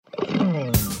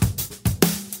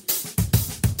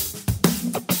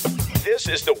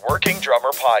This is the Working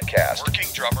Drummer Podcast. Working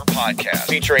Drummer Podcast.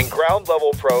 Featuring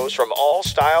ground-level pros from all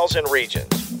styles and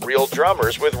regions. Real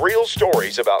drummers with real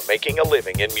stories about making a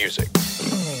living in music.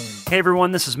 Hey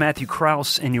everyone, this is Matthew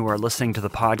Krause, and you are listening to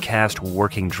the podcast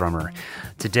Working Drummer.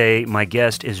 Today, my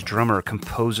guest is drummer,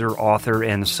 composer, author,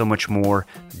 and so much more,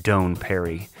 Doane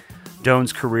Perry.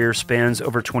 Doane's career spans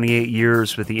over 28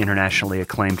 years with the internationally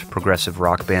acclaimed progressive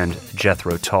rock band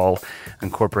Jethro Tull,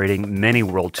 incorporating many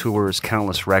world tours,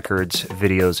 countless records,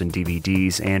 videos, and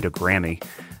DVDs, and a Grammy.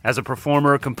 As a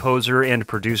performer, composer, and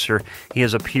producer, he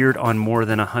has appeared on more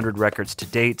than 100 records to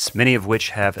date, many of which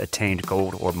have attained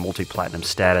gold or multi-platinum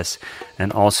status,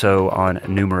 and also on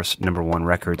numerous number one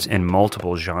records in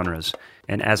multiple genres.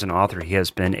 And as an author, he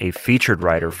has been a featured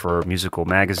writer for musical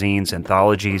magazines,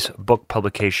 anthologies, book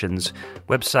publications,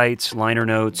 websites, liner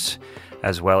notes,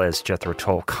 as well as Jethro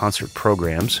Tull concert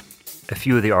programs. A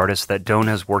few of the artists that Doane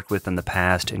has worked with in the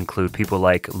past include people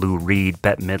like Lou Reed,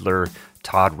 Bette Midler,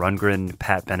 Todd Rundgren,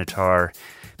 Pat Benatar,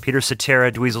 Peter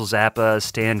Cetera, Dweezil Zappa,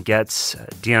 Stan Getz,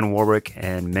 Dionne Warwick,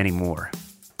 and many more.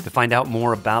 To find out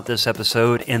more about this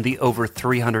episode and the over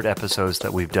 300 episodes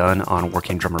that we've done on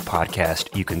Working Drummer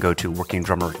Podcast, you can go to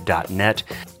workingdrummer.net.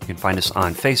 You can find us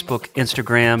on Facebook,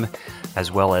 Instagram,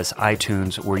 as well as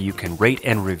iTunes, where you can rate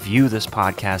and review this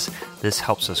podcast. This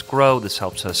helps us grow. This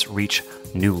helps us reach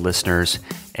new listeners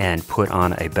and put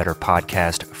on a better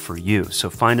podcast for you.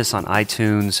 So find us on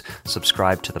iTunes,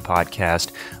 subscribe to the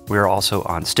podcast. We're also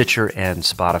on Stitcher and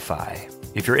Spotify.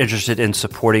 If you're interested in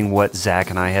supporting what Zach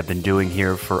and I have been doing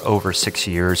here for over 6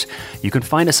 years, you can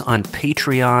find us on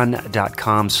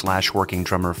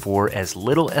patreon.com/workingdrummer. For as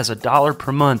little as $1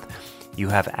 per month, you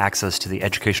have access to the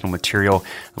educational material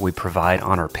that we provide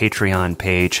on our Patreon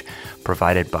page,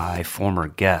 provided by former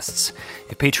guests.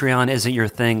 If Patreon isn't your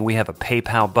thing, we have a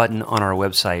PayPal button on our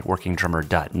website,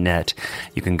 workingdrummer.net.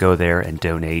 You can go there and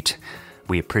donate.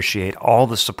 We appreciate all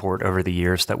the support over the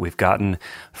years that we've gotten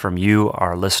from you,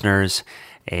 our listeners,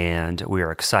 and we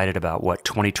are excited about what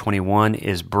 2021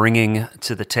 is bringing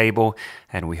to the table,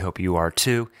 and we hope you are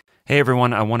too. Hey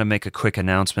everyone, I want to make a quick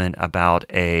announcement about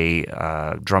a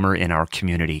drummer in our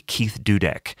community, Keith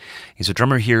Dudek. He's a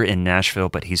drummer here in Nashville,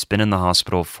 but he's been in the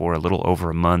hospital for a little over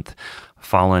a month,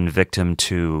 fallen victim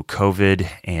to COVID,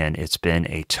 and it's been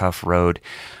a tough road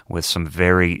with some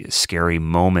very scary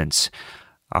moments.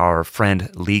 Our friend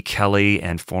Lee Kelly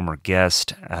and former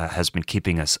guest has been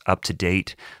keeping us up to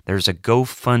date. There's a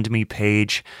GoFundMe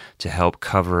page to help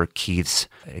cover Keith's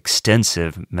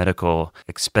extensive medical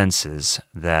expenses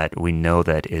that we know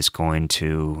that is going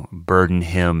to burden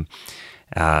him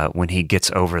when he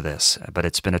gets over this. But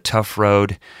it's been a tough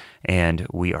road, and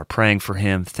we are praying for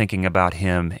him, thinking about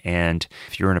him, and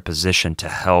if you're in a position to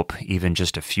help, even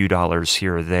just a few dollars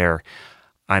here or there,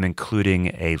 I'm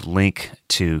including a link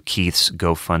to Keith's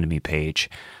GoFundMe page.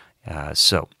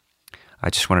 So I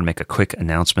just want to make a quick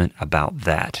announcement about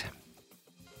that.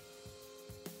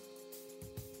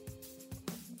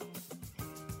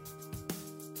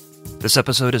 This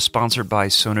episode is sponsored by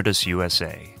Sonidus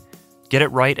USA. Get it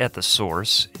right at the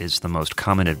source is the most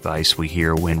common advice we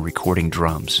hear when recording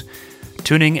drums.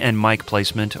 Tuning and mic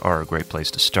placement are a great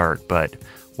place to start, but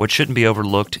what shouldn't be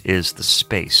overlooked is the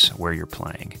space where you're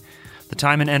playing. The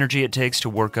time and energy it takes to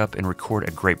work up and record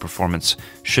a great performance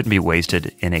shouldn't be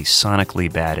wasted in a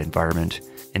sonically bad environment.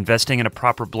 Investing in a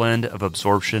proper blend of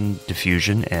absorption,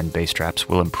 diffusion, and bass traps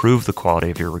will improve the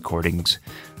quality of your recordings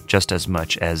just as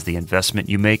much as the investment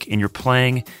you make in your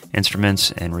playing,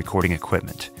 instruments, and recording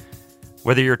equipment.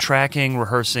 Whether you're tracking,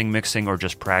 rehearsing, mixing, or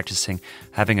just practicing,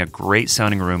 having a great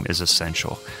sounding room is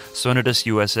essential. Sonidus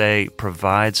USA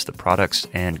provides the products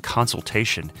and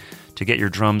consultation to get your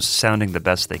drums sounding the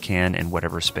best they can in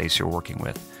whatever space you're working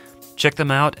with. Check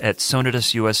them out at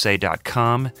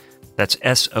sonidus.usa.com. That's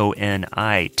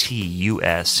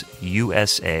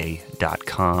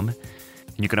SONITUSUSA.com.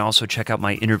 And you can also check out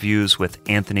my interviews with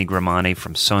Anthony Gramani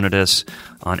from Sonidus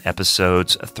on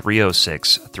episodes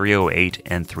 306, 308,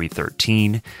 and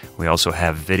 313. We also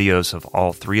have videos of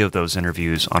all three of those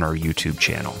interviews on our YouTube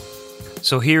channel.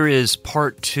 So here is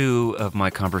part 2 of my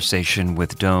conversation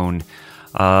with Doane.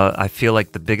 I feel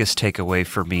like the biggest takeaway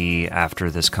for me after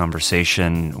this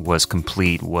conversation was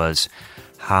complete was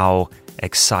how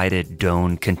excited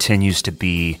Doane continues to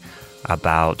be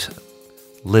about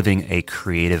living a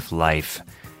creative life.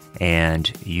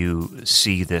 And you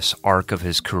see this arc of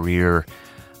his career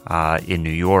in New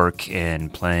York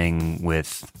and playing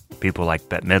with people like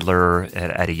Bette Midler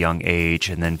at a young age,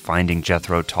 and then finding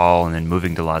Jethro Tull, and then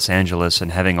moving to Los Angeles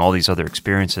and having all these other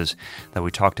experiences that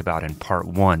we talked about in part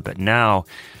 1. But now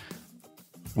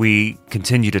we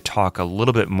continue to talk a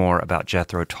little bit more about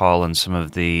Jethro Tull and some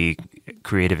of the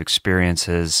creative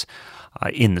experiences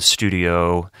in the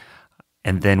studio,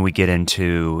 and then we get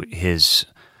into his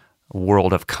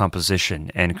world of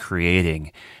composition and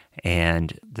creating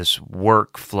and this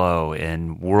workflow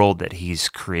and world that he's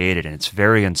created, and it's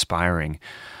very inspiring.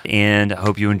 And I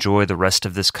hope you enjoy the rest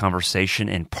of this conversation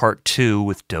in part 2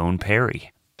 with Doane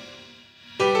Perry.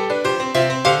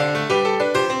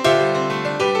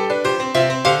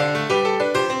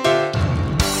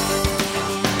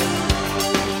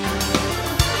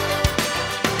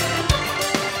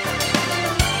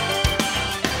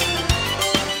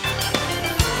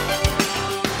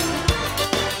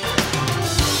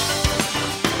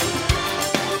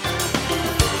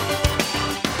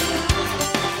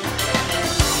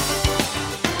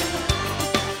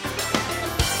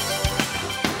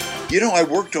 I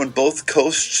worked on both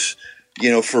coasts,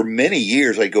 for many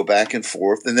years. I go back and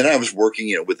forth. And then I was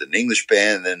working, with an English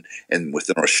band and with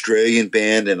an Australian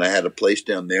band. And I had a place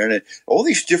down there. And all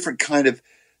these different kind of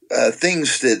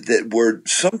things that were,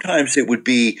 sometimes it would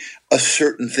be a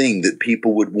certain thing that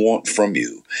people would want from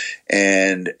you.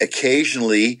 And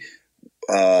occasionally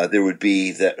there would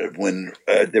be that when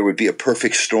there would be a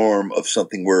perfect storm of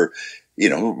something where,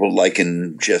 like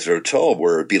in Jethro Tull,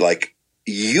 where it'd be like,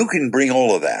 you can bring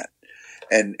all of that.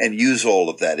 And use all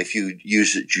of that. If you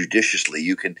use it judiciously,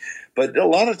 you can. But a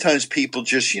lot of times people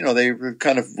just, they were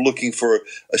kind of looking for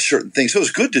a certain thing. So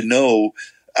it's good to know.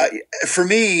 For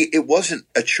me, it wasn't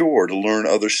a chore to learn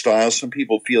other styles. Some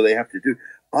people feel they have to do.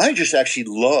 I just actually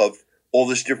love all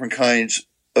these different kinds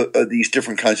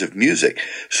of music.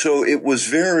 So it was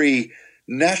very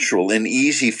natural and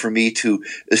easy for me to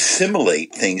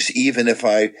assimilate things, even if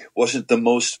I wasn't the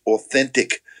most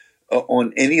authentic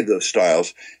on any of those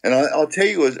styles. And I'll tell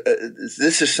you,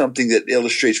 this is something that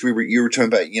illustrates, you were talking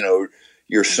about,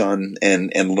 your son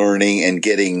and learning and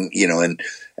getting, and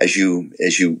as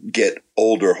you get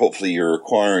older, hopefully you're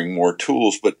acquiring more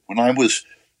tools. But when I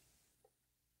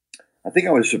think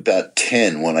I was about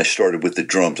 10 when I started with the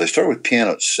drums. I started with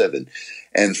piano at 7.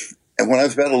 And when I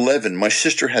was about 11, my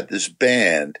sister had this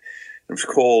band. It was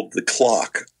called The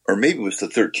Clock, or maybe it was the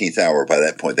 13th Hour by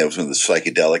that point. That was when the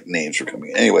psychedelic names were coming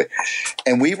in. Anyway,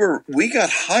 and we got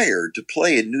hired to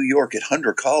play in New York at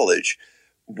Hunter College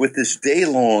with this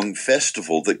day-long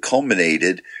festival that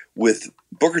culminated with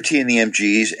Booker T and the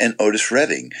MGs and Otis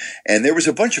Redding. And there was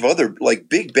a bunch of other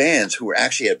big bands who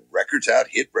actually had records out,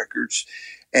 hit records.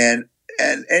 And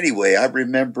anyway, I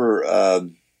remember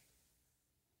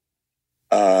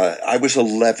I was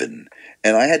 11.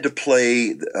 And I had to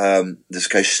play this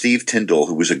guy, Steve Tyndall,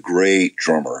 who was a great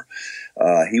drummer.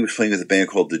 He was playing with a band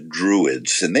called the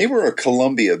Druids, and they were a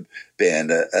Columbia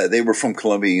band. They were from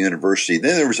Columbia University.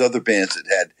 Then there was other bands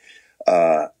that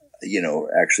had,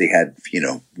 actually had,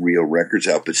 real records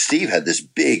out. But Steve had this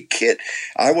big kit.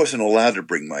 I wasn't allowed to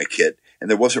bring my kit, and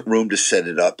there wasn't room to set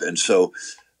it up. And so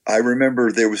I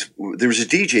remember there was a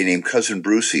DJ named Cousin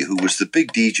Brucey, who was the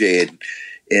big DJ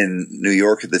in New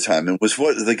York at the time, and was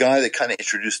the guy that kind of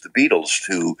introduced the Beatles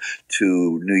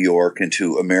to New York and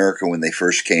to America when they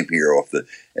first came here off the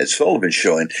Ed Sullivan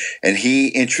Show. And he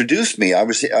introduced me.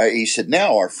 He said,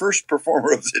 now our first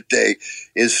performer of the day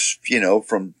is,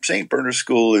 from St. Bernard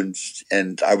School.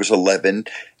 And I was 11, and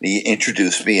he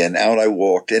introduced me, and out I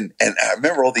walked. And I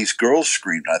remember all these girls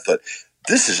screamed. And I thought,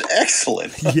 this is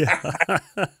excellent. Yeah.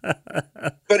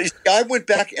 But I went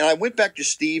back to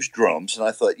Steve's drums, and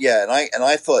I thought, and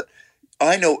I thought,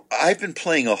 I know, I've been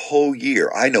playing a whole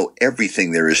year. I know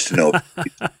everything there is to know.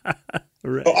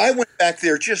 Right. So I went back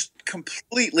there just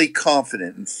completely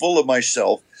confident and full of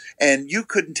myself, and you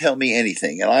couldn't tell me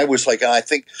anything. And I was like, I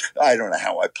don't know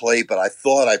how I played, but I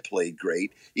thought I played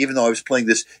great, even though I was playing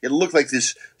this. It looked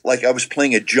like I was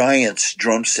playing a Giants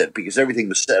drum set because everything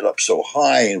was set up so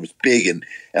high and it was big. And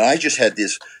I just had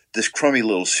this crummy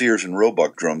little Sears and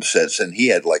Roebuck drum sets, and he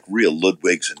had real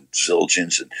Ludwigs and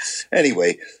Zildjians. And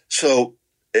anyway, so,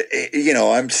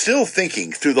 I'm still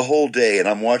thinking through the whole day, and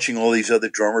I'm watching all these other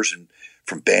drummers and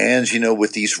from bands,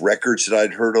 with these records that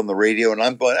I'd heard on the radio, and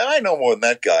I'm going, I know more than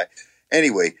that guy.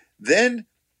 Anyway, then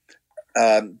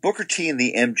Booker T and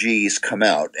the MGs come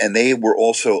out, and they were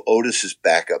also Otis's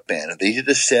backup band. And they did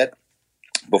a set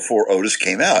before Otis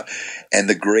came out, and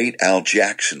the great Al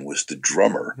Jackson was the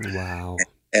drummer. Wow.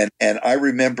 And I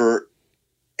remember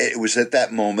it was at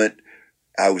that moment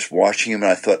I was watching him,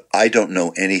 and I thought, I don't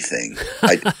know anything.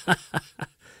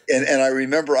 And I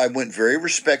remember I went very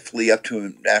respectfully up to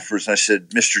him afterwards, and I said,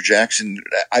 Mr. Jackson,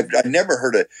 I've never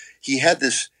heard he had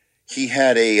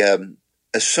a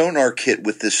sonar kit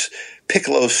with this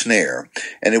piccolo snare,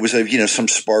 and it was some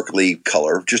sparkly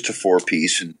color, just a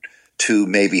 4-piece and 2,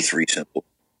 maybe 3 cymbals.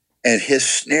 and his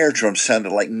snare drum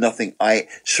sounded like nothing. I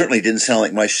certainly didn't sound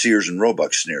like my Sears and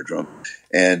Roebuck snare drum.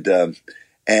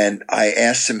 And I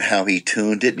asked him how he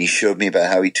tuned it, and he showed me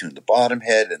about how he tuned the bottom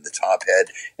head and the top head,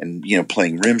 and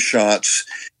playing rim shots.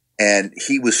 And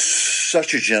he was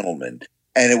such a gentleman,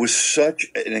 and it was such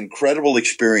an incredible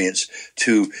experience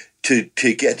to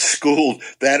get schooled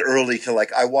that early.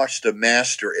 I watched a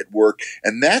master at work,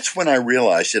 and that's when I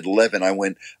realized at 11,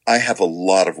 I have a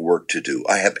lot of work to do.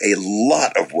 I have a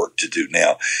lot of work to do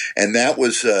now, and that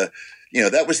was.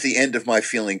 That was the end of my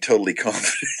feeling totally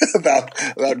confident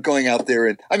about going out there.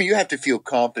 And I mean, you have to feel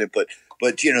confident, but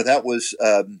that was,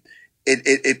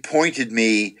 it pointed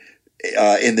me,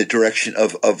 in the direction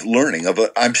of learning.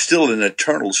 I'm still an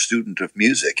eternal student of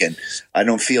music, and I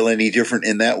don't feel any different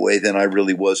in that way than I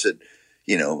really was at,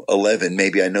 11.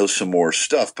 Maybe I know some more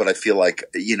stuff, but I feel like,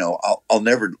 I'll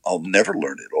never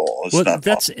learn it all.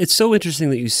 It's so interesting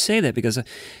that you say that, because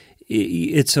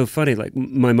it's so funny. Like,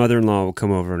 my mother-in-law will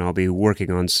come over and I'll be working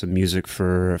on some music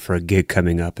for a gig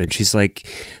coming up, and she's like,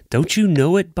 "Don't you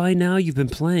know it by now? You've been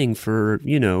playing for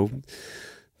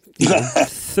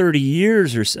 30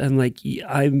 years or so." I'm like,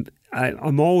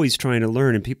 I'm always trying to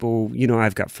learn, and people,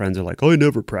 I've got friends that are like, "I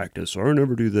never practice, or I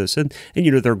never do this," and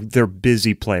they're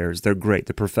busy players. They're great.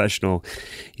 They're professional.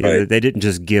 Right. They didn't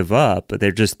just give up, but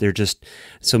they're just.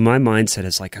 So my mindset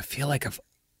is like, I feel like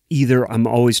either I'm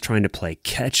always trying to play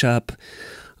catch up,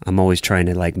 I'm always trying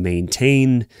to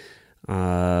maintain,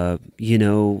 and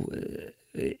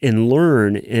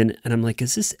learn, and I'm like,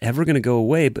 is this ever going to go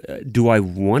away? But do I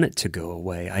want it to go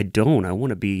away? I don't. I want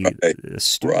to be a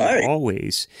student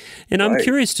always. And I'm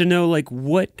curious to know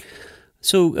what.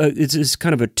 So it's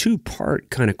kind of a two-part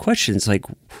kind of question. It's like,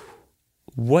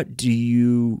 what do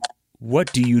you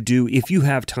do if you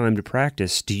have time to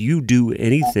practice? Do you do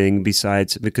anything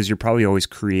besides, because you're probably always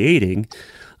creating?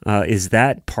 Is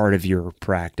that part of your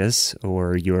practice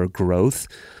or your growth?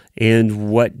 And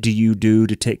what do you do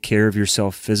to take care of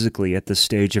yourself physically at this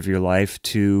stage of your life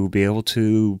to be able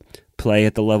to play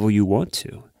at the level you want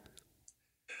to?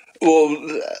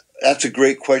 Well, that's a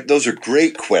great question. Those are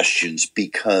great questions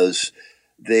because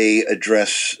they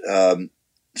address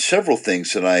several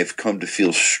things that I've come to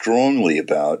feel strongly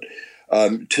about.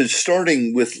 To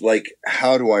starting with,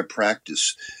 how do I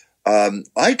practice?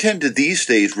 I tend to these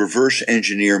days reverse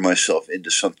engineer myself into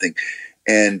something.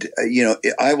 And,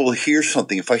 I will hear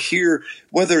something. If I hear,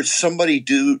 whether it's somebody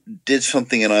did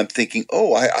something and I'm thinking,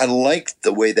 oh, I like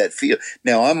the way that feels.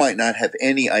 Now, I might not have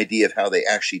any idea of how they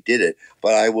actually did it,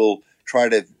 but I will try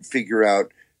to figure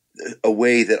out a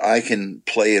way that I can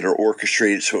play it or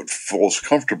orchestrate it so it falls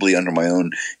comfortably under my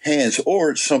own hands.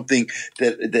 Or it's something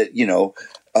that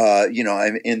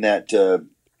I'm in that,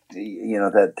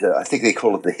 I think they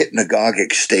call it the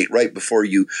hypnagogic state right before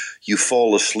you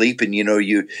fall asleep, and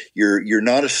you're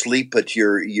not asleep, but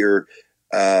you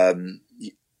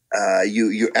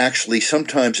actually,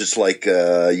 sometimes it's like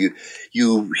you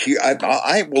hear.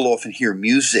 I will often hear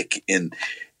music in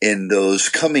those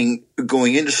going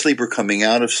into sleep or coming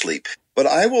out of sleep. But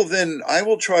I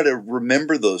will try to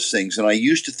remember those things. And I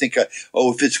used to think,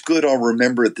 if it's good, I'll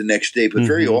remember it the next day. But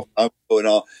very often I'll go and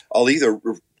I'll either.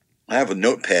 I have a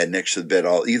notepad next to the bed.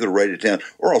 I'll either write it down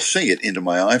or I'll sing it into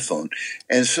my iPhone.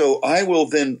 And so I will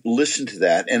then listen to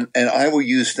that and I will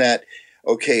use that.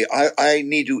 Okay, I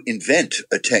need to invent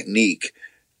a technique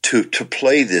to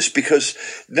play this, because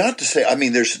not to say,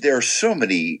 there are so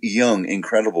many young,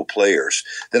 incredible players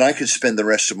that I could spend the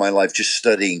rest of my life just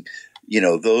studying,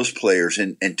 those players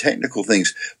and technical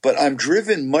things. But I'm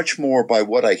driven much more by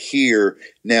what I hear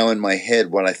now in my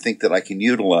head, what I think that I can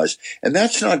utilize. And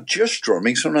that's not just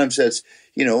drumming. Sometimes that's,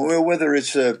 whether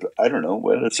it's a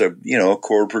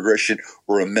chord progression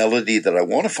or a melody that I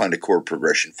want to find a chord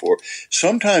progression for.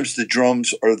 Sometimes the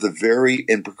drums are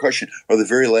and percussion are the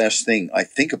very last thing I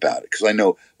think about it, because I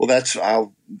know,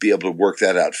 I'll be able to work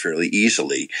that out fairly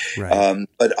easily. Right.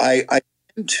 But I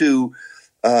tend to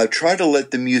try to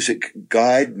let the music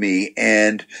guide me,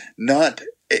 and not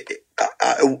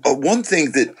one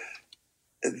thing that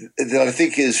I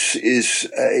think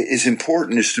is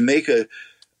important is to make a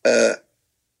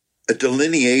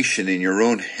delineation in your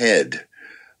own head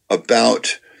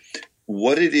about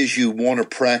what it is you want to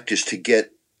practice to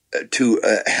get to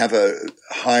have a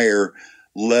higher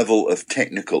level of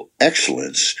technical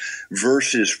excellence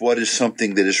versus what is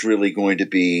something that is really going to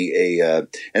be and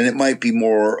it might be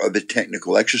more of a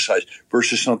technical exercise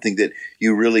versus something that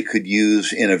you really could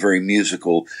use in a very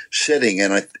musical setting.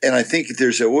 And I think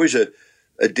there's always a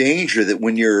danger that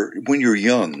when you're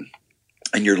young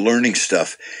and you're learning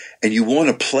stuff and you want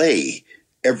to play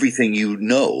everything you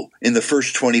know in the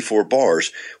first 24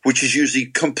 bars, which is usually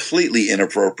completely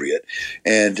inappropriate.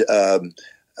 And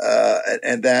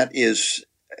that is,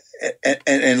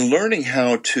 and learning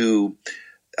how to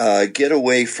get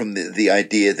away from the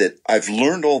idea that I've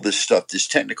learned all this stuff, this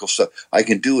technical stuff, I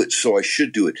can do it, so I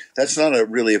should do it. That's not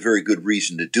really a very good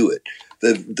reason to do it.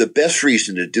 The best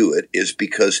reason to do it is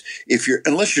because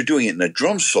unless you're doing it in a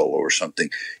drum solo or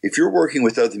something, if you're working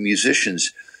with other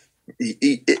musicians,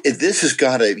 this has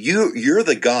got to, you're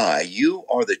the guy, you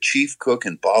are the chief cook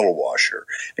and bottle washer,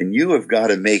 and you have got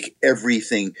to make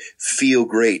everything feel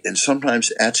great. And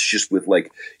sometimes that's just with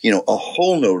a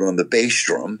whole note on the bass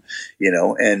drum,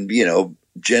 and,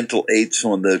 gentle eighths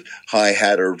on the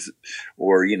hi-hat or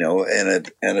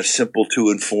and a simple 2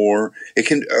 and 4. It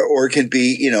can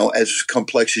be, as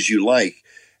complex as you like.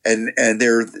 And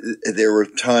there were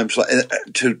times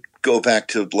to go back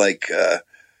to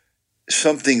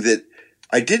something that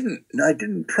I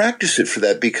didn't practice it for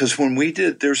that, because when we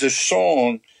there's a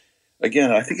song,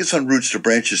 again, I think it's on Roots to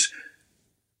Branches,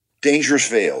 Dangerous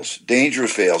Veils.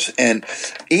 And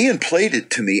Ian played it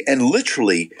to me, and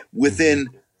literally within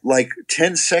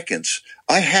 10 seconds,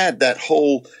 I had that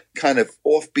whole kind of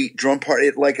offbeat drum part.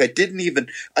 I didn't even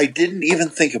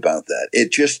think about that.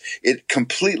 It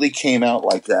completely came out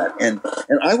like that. And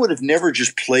I would have never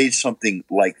just played something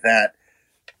like that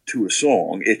to a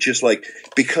song. It's just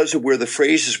because of where the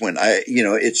phrases went,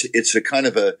 it's a kind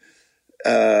of a,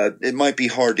 it might be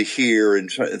hard to hear,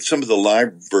 and some of the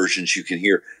live versions you can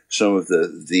hear some of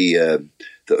the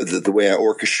way I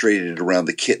orchestrated it around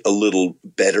the kit a little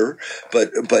better, but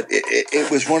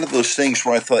it was one of those things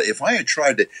where I thought, if I had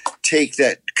tried to take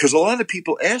that, because a lot of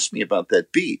people asked me about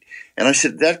that beat, and I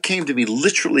said that came to me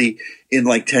literally in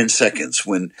 10 seconds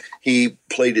when he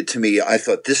played it to me. I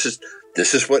thought, this is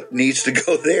what needs to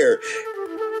go there.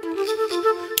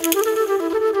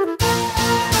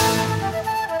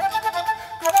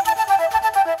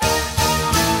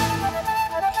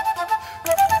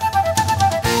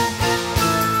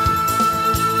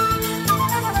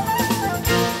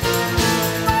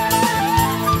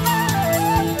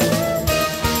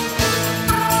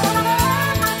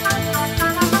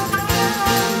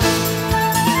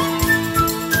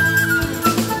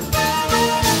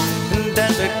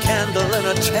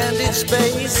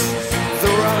 Space,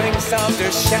 throwing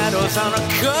softer shadows on a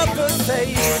cover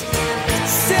face.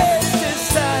 Sister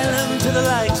silent to the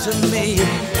likes of me.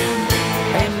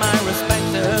 Pay my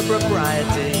respect to her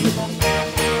propriety.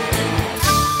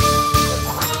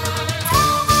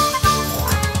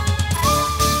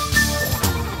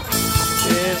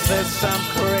 Is there some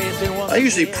crazy woman? I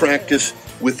usually practice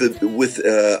with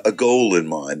a goal in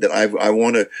mind, that I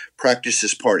want to practice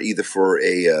this part either for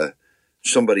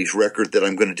somebody's record, that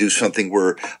I'm going to do something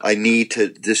where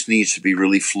this needs to be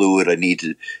really fluid. I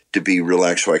need to be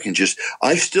relaxed, so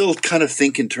I still kind of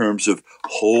think in terms of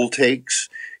whole takes,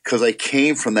 because I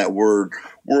came from that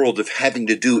world of having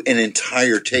to do an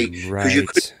entire take, because you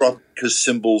couldn't drop, because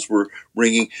cymbals were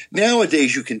ringing.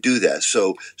 Nowadays you can do that.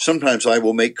 So sometimes I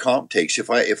will make comp takes.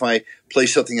 If I play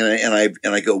something and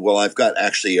I go, well, I've got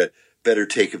actually a better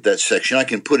take of that section, I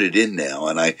can put it in now,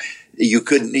 and you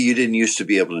didn't used to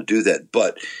be able to do that.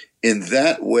 But in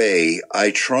that way, I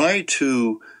try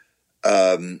to,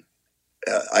 I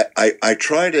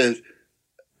try to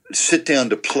sit down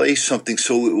to play something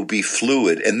so it will be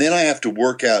fluid. And then I have to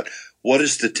work out, what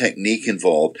is the technique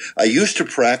involved? I used to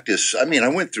practice. I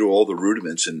went through all the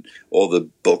rudiments and all the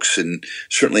books, and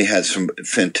certainly had some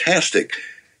fantastic,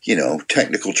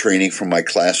 technical training from my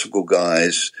classical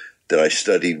guys that I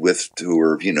studied with, who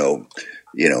were, in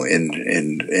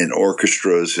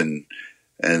orchestras and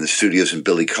the studios, in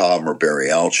Billy Cobham or Barry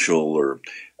Altschul or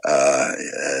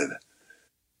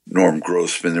Norm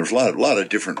Grossman. There's a lot of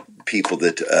different people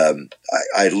that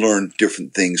I learned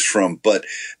different things from. But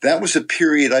that was a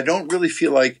period I don't really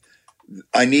feel like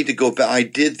I need to go back. I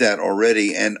did that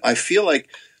already, and I feel like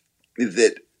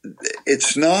that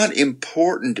it's not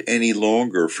important any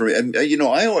longer for me. And,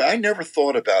 I never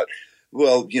thought about,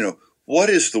 what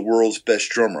is the world's best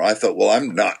drummer? I thought, well,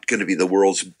 I'm not going to be the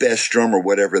world's best drummer,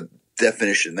 whatever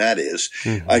definition that is.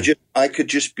 Mm-hmm. I could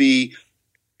just be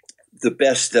the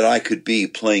best that I could be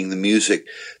playing the music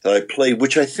that I played,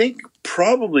 which I think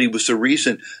probably was the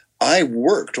reason I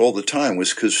worked all the time,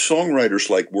 was because songwriters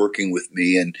liked working with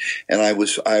me, and I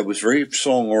was very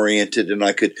song oriented, and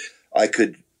I could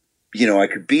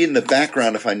be in the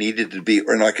background if I needed to be,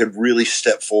 and I could really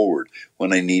step forward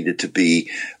when I needed to be.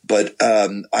 But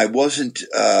I wasn't,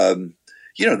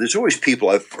 there's always people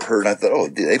I've heard, and I thought, oh,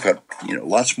 they've got,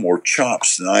 lots more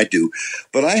chops than I do.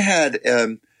 But I had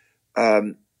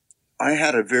a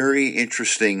very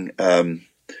interesting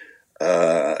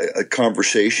a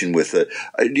conversation with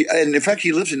and in fact,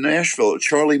 he lives in Nashville.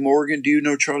 Charlie Morgan. Do you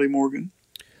know Charlie Morgan?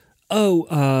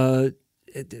 Oh,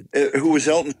 who was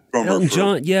Elton's drummer? Elton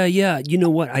John. Yeah. You know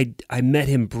what? I met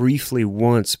him briefly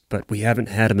once, but we haven't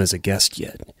had him as a guest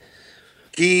yet.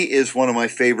 He is one of my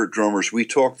favorite drummers. We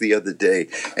talked the other day,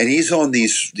 and he's on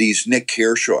these Nick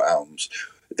Kershaw albums.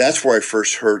 That's where I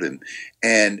first heard him.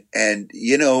 And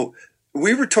you know,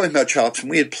 we were talking about chops, and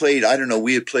we had played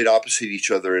opposite each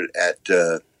other at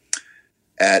the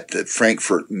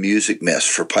Frankfurt Music Mess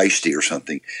for Peisty or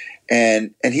something.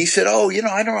 And he said, "Oh, you know,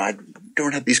 I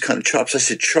don't have these kind of chops." I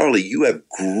said, "Charlie, you have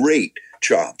great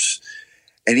chops."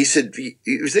 And he said,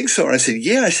 "You think so?" And I said,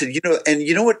 "Yeah." I said, "You know," and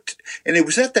you know what? And it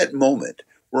was at that moment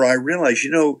where I realized,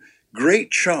 you know, great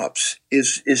chops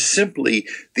is simply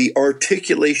the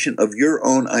articulation of your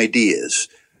own ideas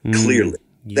clearly.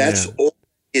 Yeah. That's all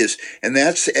it is. And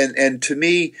and to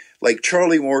me, like,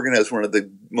 Charlie Morgan has one of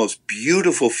the most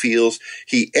beautiful feels.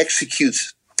 He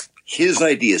executes his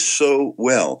ideas so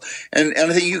well. And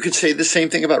I think you could say the same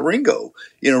thing about Ringo.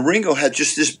 You know, Ringo had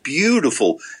just this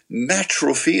beautiful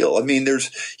natural feel. I mean,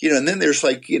 there's, you know, and then there's,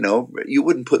 like, you know, you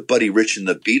wouldn't put Buddy Rich in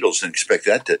the Beatles and expect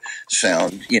that to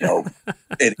sound, you know,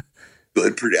 any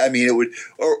good. I mean, it would,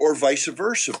 or vice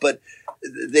versa. But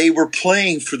they were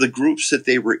playing for the groups that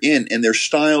they were in, and their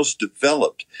styles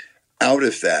developed out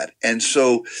of that. And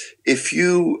so if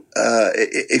you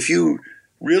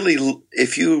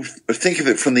think of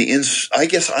it from the I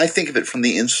guess I think of it from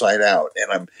the inside out,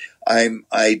 and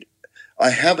I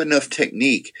have enough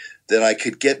technique that I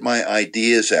could get my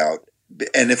ideas out.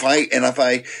 And if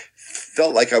I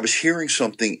felt like I was hearing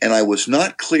something and I was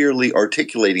not clearly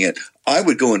articulating it, I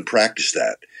would go and practice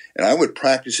that. And I would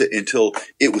practice it until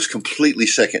it was completely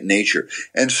second nature.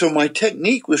 And so my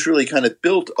technique was really kind of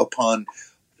built upon,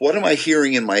 what am I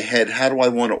hearing in my head? How do I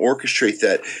want to orchestrate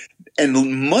that?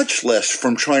 And much less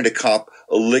from trying to cop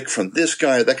a lick from this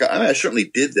guy or that guy. I mean, I certainly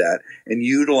did that and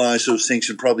utilized those things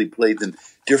and probably played them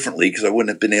differently, because I wouldn't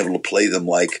have been able to play them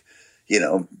like, you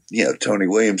know, Tony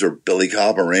Williams or Billy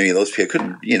Cobham or any of those people. I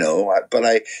couldn't, you know, but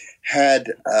I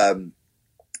had,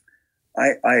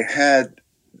 I had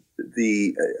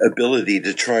the ability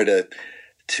to try to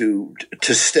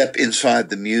step inside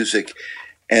the music.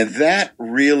 And that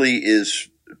really is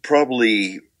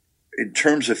probably, in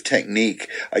terms of technique,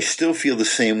 I still feel the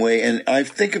same way. And I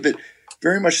think of it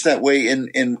very much that way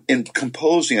in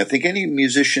composing. I think any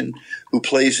musician who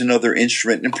plays another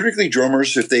instrument, and particularly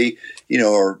drummers, if they, you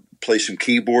know, or play some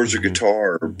keyboards or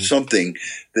guitar or something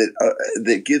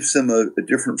that gives them a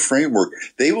different framework,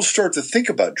 they will start to think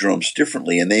about drums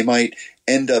differently, and they might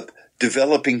end up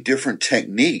developing different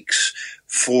techniques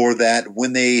for that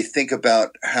when they think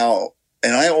about how.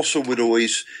 And I also would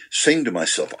always sing to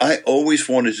myself. I always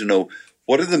wanted to know,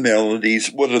 what are the melodies,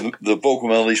 what are the vocal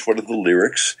melodies, what are the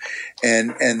lyrics,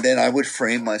 and then I would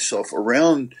frame myself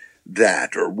around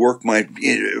that, or work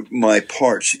my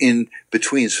parts in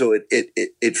between, so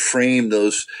it framed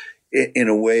those in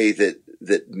a way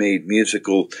that made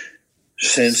musical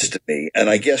sense to me. And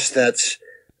I guess that's,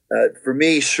 for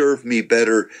me, served me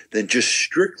better than just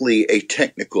strictly a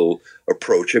technical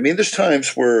approach. I mean, there's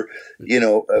times where, you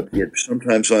know,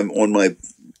 sometimes I'm on my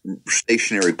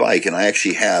stationary bike, and I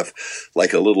actually have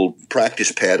like a little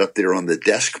practice pad up there on the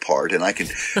desk part, and I can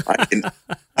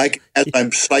as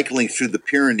I'm cycling through the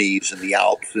Pyrenees and the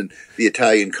Alps and the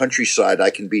Italian countryside, I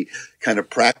can be kind of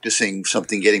practicing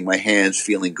something, getting my hands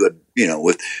feeling good, you know,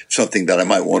 with something that I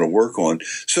might want to work on.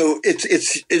 So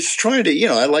it's trying to, you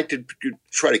know, I like to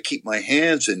try to keep my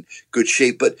hands in good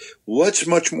shape, but what's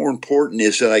much more important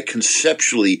is that I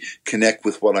conceptually connect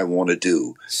with what I want to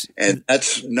do. And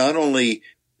that's not only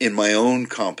in my own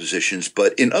compositions,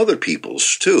 but in other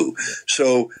people's too.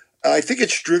 So I think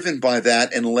it's driven by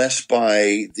that, and less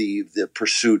by the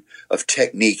pursuit of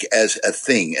technique as a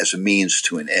thing, as a means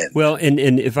to an end. Well, and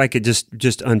if I could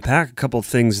just unpack a couple of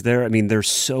things there. I mean, there's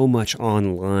so much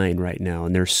online right now,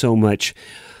 and there's so much.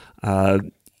 A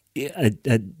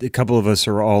couple of us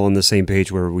are all on the same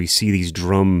page where we see these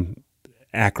drum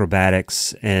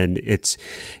acrobatics, and it's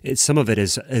some of it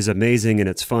is amazing, and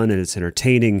it's fun, and it's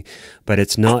entertaining, but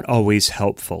it's not always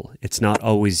helpful. It's not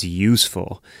always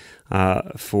useful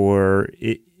for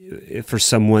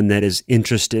someone that is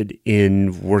interested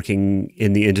in working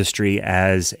in the industry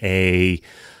as a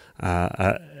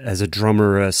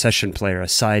drummer, a session player, a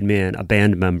sideman, a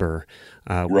band member,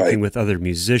 working with other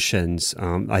musicians.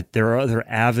 There are other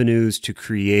avenues to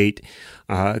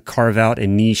carve out a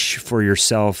niche for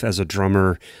yourself as a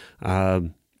drummer,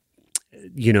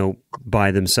 you know,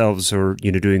 by themselves, or,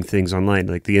 you know, doing things online.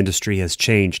 Like, the industry has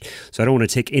changed. So I don't want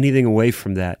to take anything away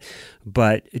from that.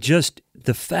 But just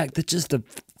the fact that just the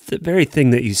the very thing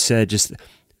that you said, just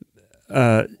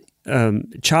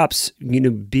chops,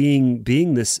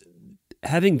 being this,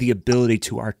 having the ability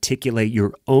to articulate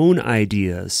your own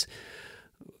ideas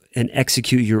and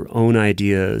execute your own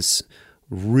ideas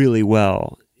really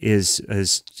well is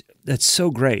that's so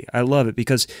great. I love it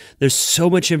because there's so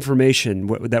much information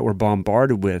that we're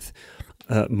bombarded with,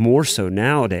 more so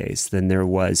nowadays than there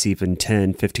was even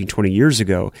 10, 15, 20 years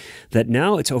ago, that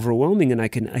now it's overwhelming, and I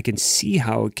can see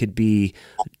how it could be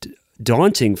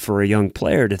daunting for a young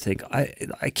player to think,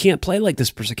 I can't play like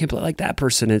this person, I can't play like that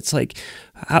person. It's like,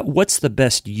 what's the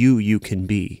best you can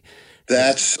be?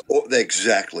 That's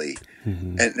exactly,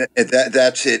 and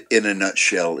that's it in a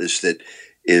nutshell. Is that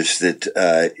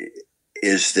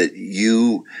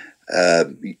you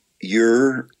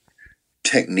your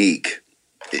technique,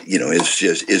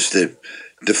 is the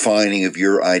defining of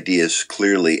your ideas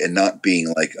clearly, and not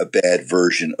being like a bad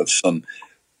version of some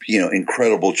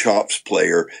incredible chops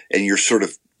player, and you're sort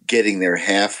of getting there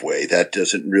halfway. That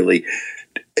doesn't really,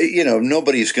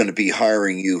 nobody's going to be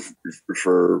hiring you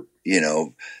for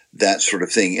that sort of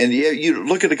thing. And you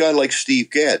look at a guy like Steve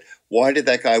Gadd. Why did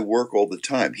that guy work all the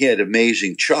time? He had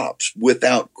amazing chops,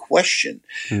 without question.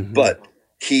 But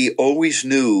he always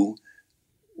knew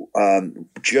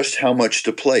just how much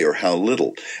to play or how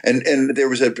little. And there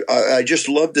was I just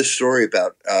love this story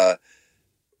about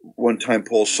one time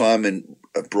Paul Simon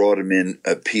brought him in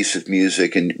a piece of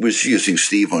music and was using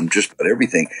Steve on just about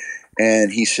everything.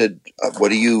 And he said, what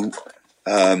do you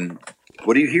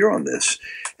hear on this?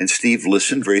 And Steve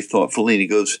listened very thoughtfully, and he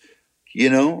goes,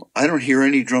 I don't hear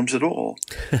any drums at all.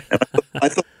 And I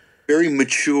thought very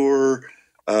mature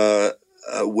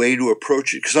way to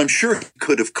approach it, because I'm sure he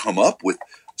could have come up with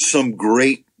some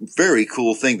great, very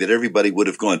cool thing that everybody would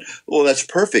have gone, well, that's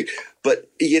perfect. But,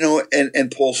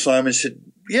 and Paul Simon said,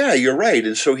 yeah, you're right.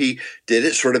 And so he did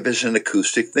it sort of as an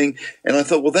acoustic thing. And I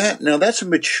thought, well, that's a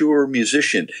mature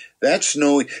musician. That's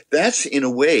in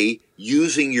a way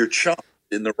using your chop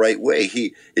in the right way.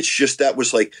 It's just, that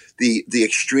was like the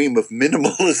extreme of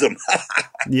minimalism.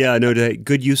 Yeah, no,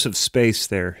 good use of space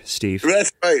there, Steve.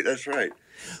 That's right.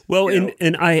 Well,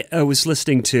 and I was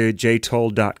listening to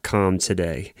jtoll.com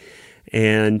today,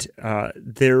 and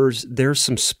there's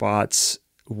some spots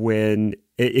when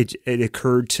it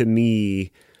occurred to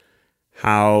me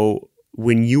how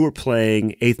when you were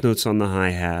playing eighth notes on the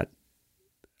hi-hat,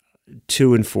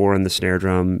 2 and 4 on the snare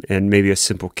drum, and maybe a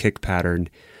simple kick pattern,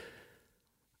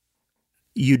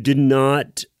 you did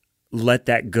not let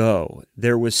that go.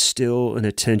 There was still an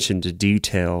attention to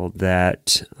detail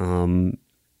that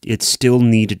it still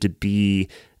needed to be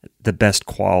the best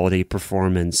quality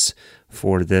performance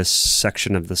for this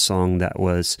section of the song that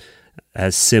was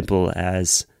as simple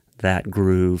as that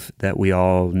groove that we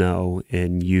all know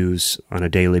and use on a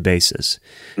daily basis.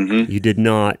 You did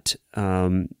not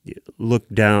look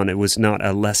down. It was not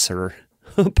a lesser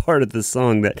part of the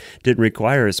song that didn't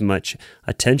require as much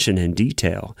attention and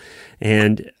detail.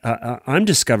 And I'm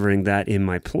discovering that in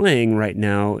my playing right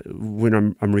now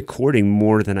when I'm recording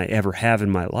more than I ever have in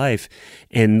my life.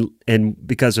 And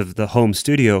because of the home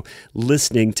studio,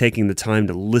 taking the time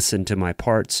to listen to my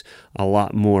parts a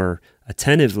lot more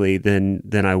attentively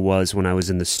than I was when I was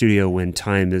in the studio, when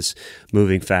time is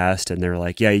moving fast and they're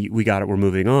like, yeah, we got it, we're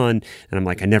moving on. And I'm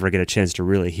like, I never get a chance to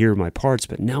really hear my parts,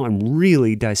 but now I'm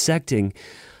really dissecting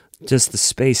just the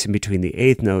space in between the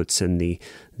eighth notes and the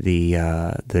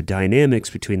dynamics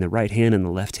between the right hand and the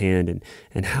left hand,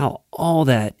 and how all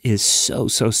that is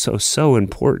so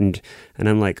important. And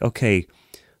I'm like, okay,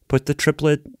 put the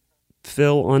triplet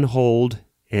fill on hold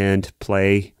and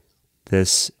play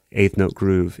this eighth note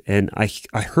groove. And I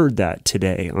heard that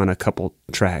today on a couple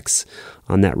tracks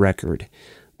on that record.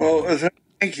 Well,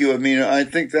 thank you. I mean, I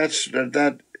think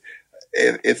that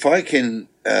if I can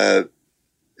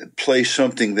play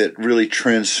something that really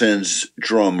transcends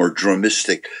drum or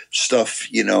drumistic stuff,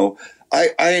 I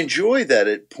enjoy that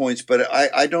at points, but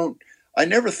I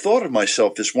never thought of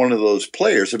myself as one of those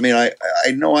players. I mean, I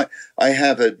know I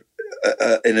have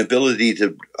an ability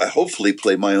to hopefully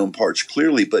play my own parts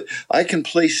clearly, but I can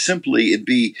play simply and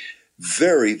be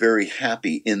very, very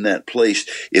happy in that place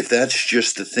if that's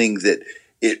just the thing that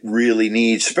it really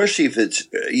needs, especially if it's,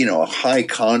 a high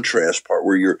contrast part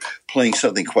where you're playing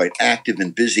something quite active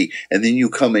and busy, and then you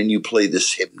come and you play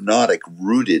this hypnotic,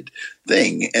 rooted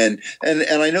thing. And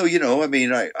I know, I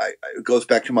mean, it goes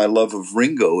back to my love of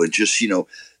Ringo and just,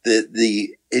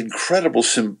 the incredible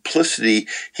simplicity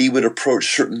he would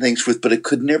approach certain things with, but it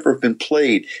could never have been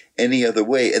played any other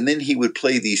way. And then he would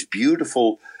play these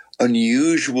beautiful,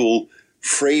 unusual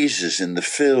phrases in the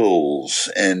fills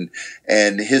and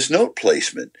his note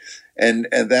placement. And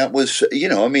that was,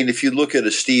 I mean, if you look at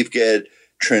a Steve Gadd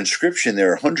transcription.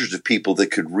 There are hundreds of people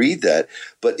that could read that,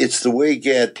 but it's the way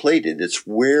Gadd played it. It's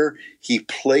where he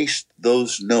placed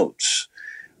those notes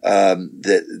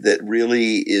that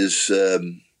really is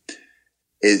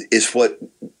what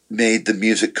made the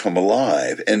music come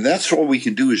alive. And that's all we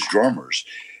can do as drummers.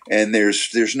 And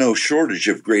there's no shortage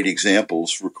of great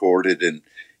examples recorded and,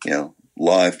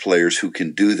 live players who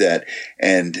can do that.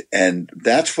 And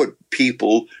that's what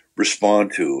people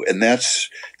respond to. And that's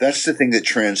the thing that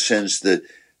transcends the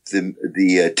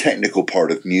technical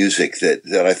part of music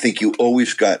that I think you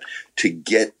always got to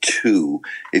get to.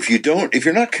 If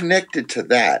you're not connected to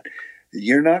that,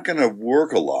 you're not going to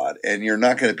work a lot, and you're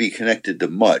not going to be connected to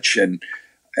much. And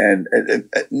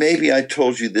maybe I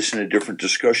told you this in a different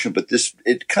discussion, but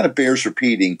it kind of bears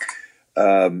repeating.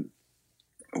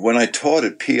 When I taught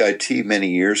at PIT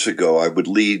many years ago, I would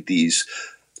lead these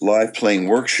live playing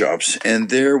workshops, and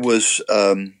there was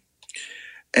and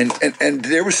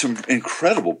there were some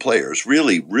incredible players,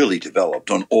 really, really developed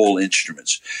on all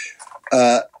instruments.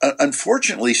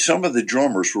 Unfortunately, some of the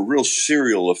drummers were real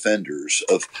serial offenders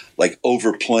of like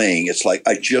overplaying. It's like,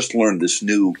 I just learned this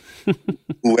new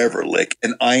whoever lick,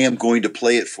 and I am going to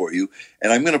play it for you,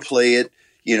 and I'm going to play it,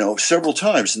 several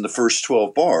times in the first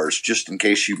 12 bars, just in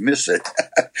case you miss it.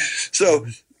 So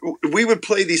we would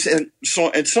play these, and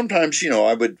sometimes,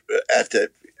 I would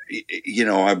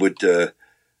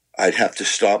I'd have to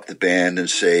stop the band and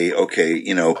say, okay,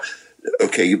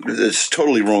 it's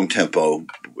totally wrong tempo,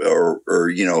 or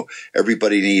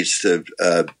everybody needs to,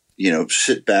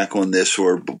 sit back on this,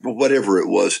 or whatever it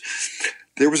was.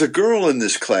 There was a girl in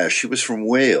this class. She was from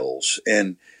Wales,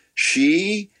 and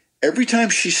every time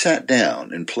she sat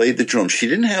down and played the drums, she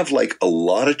didn't have like a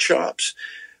lot of chops,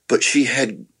 but she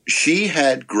had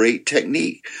great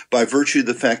technique by virtue of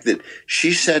the fact that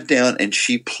she sat down and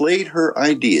she played her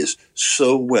ideas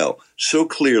so well, so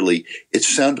clearly, it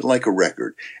sounded like a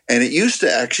record. And it used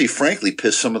to actually, frankly,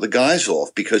 piss some of the guys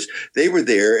off, because they were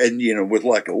there and, with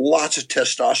like lots of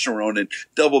testosterone and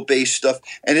double bass stuff.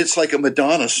 And it's like a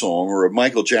Madonna song or a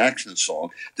Michael Jackson song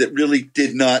that really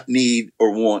did not need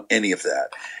or want any of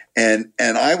that. And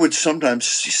I would sometimes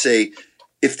say,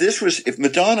 if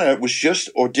Madonna was just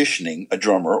auditioning a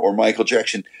drummer, or Michael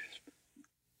Jackson,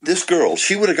 this girl,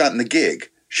 she would have gotten the gig.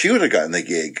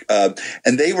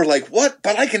 And they were like, what?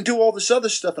 But I can do all this other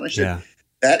stuff. And I said,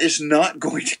 That is not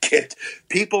going to get –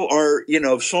 people are,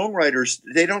 songwriters,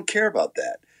 they don't care about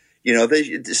that.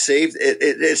 They save it.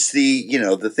 It's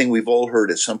the thing we've all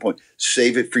heard at some point,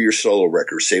 save it for your solo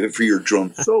record, save it for your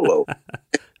drum solo.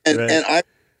 And I'm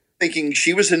thinking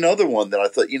she was another one that I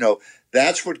thought,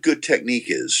 that's what good technique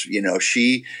is.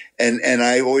 She and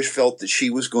I always felt that she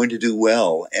was going to do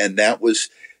well, and that was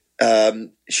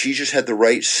she just had the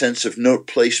right sense of note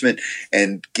placement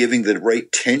and giving the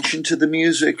right tension to the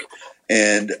music,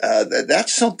 and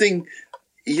that's something.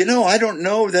 I don't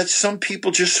know. That's some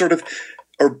people just sort of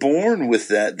are born with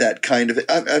that kind of.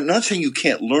 I'm not saying you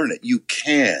can't learn it. You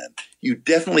can. You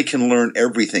definitely can learn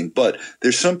everything, but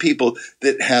there's some people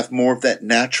that have more of that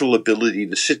natural ability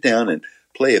to sit down and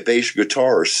play a bass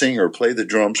guitar or sing or play the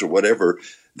drums or whatever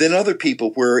than other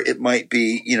people, where it might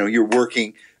be, you're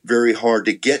working very hard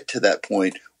to get to that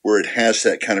point where it has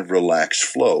that kind of relaxed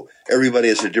flow. Everybody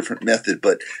has a different method,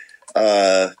 but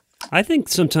I think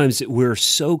sometimes we're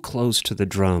so close to the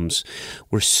drums.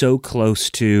 We're so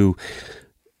close to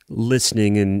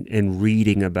listening and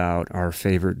reading about our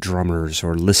favorite drummers,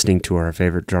 or listening to our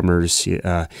favorite drummers,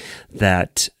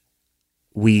 that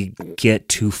we get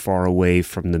too far away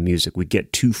from the music. We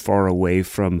get too far away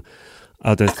from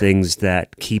other things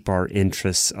that keep our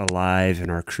interests alive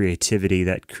and our creativity,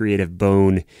 that creative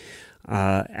bone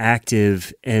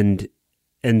active, and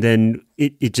then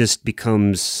it just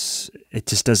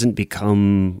doesn't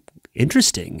become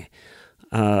interesting.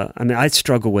 I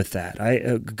struggle with that.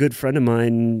 A good friend of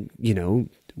mine,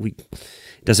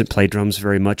 doesn't play drums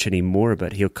very much anymore,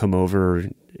 but he'll come over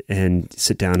and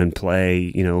sit down and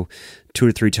play, 2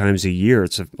 or 3 times a year.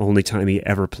 It's the only time he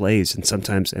ever plays.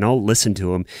 And I'll listen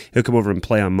to him. He'll come over and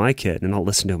play on my kit, and I'll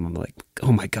listen to him. I'm like,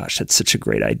 oh my gosh, that's such a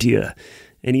great idea.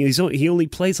 And he only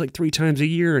plays like 3 times a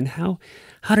year. And how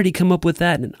did he come up with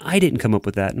that? And I didn't come up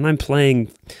with that. And I'm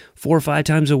playing 4 or 5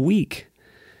 times a week.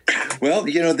 Well,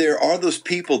 there are those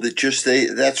people that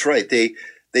that's right.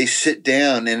 They sit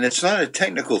down, and it's not a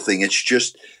technical thing. It's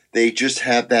just, they just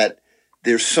have that,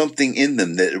 there's something in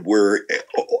them that where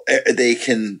they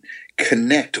can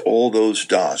connect all those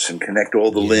dots and connect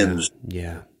all the limbs.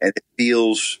 Yeah. And it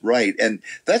feels right. And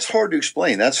that's hard to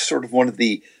explain. That's sort of one of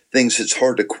the things that's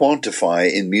hard to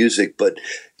quantify in music. But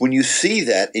when you see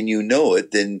that and you know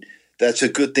it, then that's a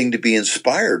good thing to be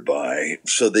inspired by,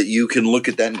 so that you can look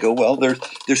at that and go, well,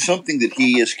 there's something that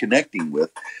he is connecting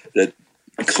with that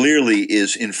clearly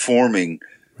is informing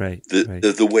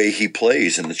the way he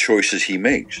plays and the choices he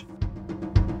makes.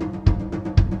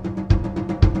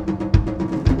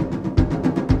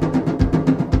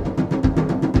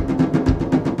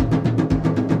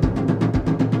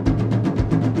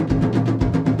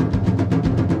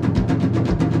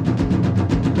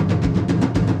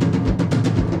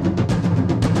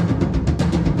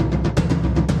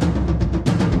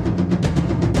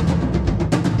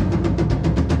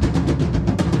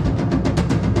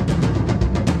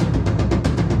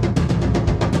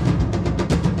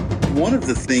 One of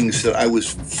the things that I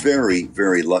was very,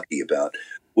 very lucky about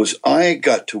was I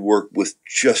got to work with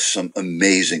just some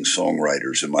amazing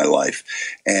songwriters in my life,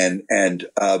 and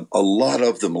a lot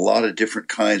of them, a lot of different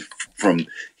kinds, from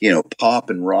pop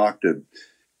and rock to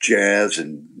jazz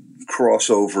and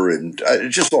crossover and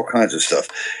just all kinds of stuff.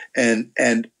 And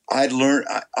I learned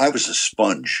I was a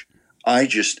sponge. I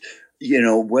just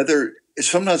whether.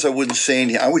 Sometimes I wouldn't say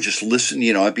anything. I would just listen.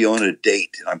 I'd be on a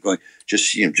date. I'm going,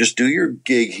 just do your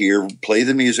gig here, play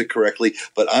the music correctly.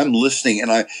 But I'm listening, and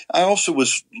I also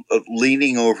was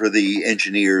leaning over the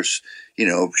engineers.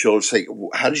 She'll say,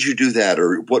 "How did you do that?"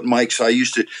 Or what mics? I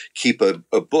used to keep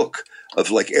a book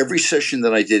of like every session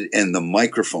that I did and the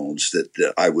microphones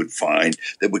that I would find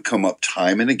that would come up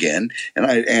time and again, and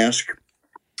I'd ask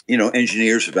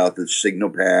engineers about the signal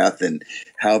path and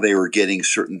how they were getting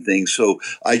certain things. So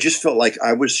I just felt like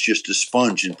I was just a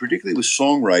sponge, and particularly with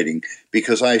songwriting,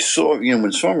 because I saw,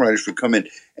 when songwriters would come in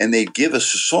and they'd give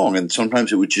us a song, and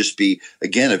sometimes it would just be,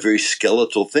 again, a very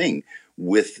skeletal thing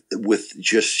with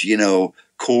just,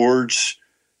 chords,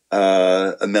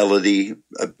 a melody,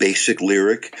 a basic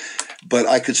lyric. But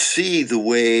I could see the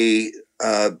way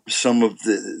some of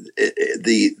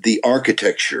the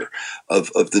architecture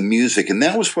of the music, and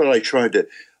that was what I tried to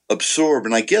absorb.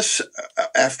 And I guess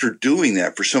after doing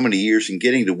that for so many years and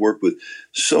getting to work with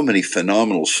so many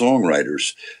phenomenal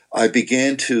songwriters, I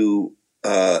began to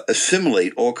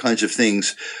assimilate all kinds of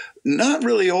things, not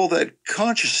really all that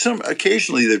conscious.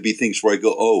 Occasionally there'd be things where I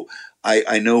go, oh,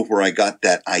 I know where I got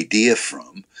that idea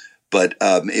from, but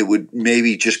it would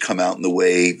maybe just come out in the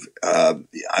way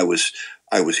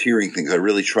I was hearing things. I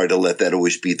really try to let that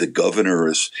always be the governor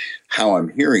as how I'm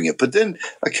hearing it. But then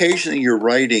occasionally you're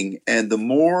writing, and the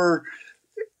more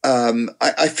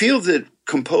I feel that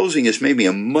composing has made me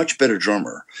a much better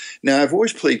drummer. Now, I've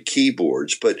always played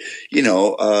keyboards, but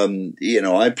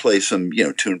I play some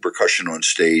tuned percussion on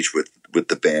stage with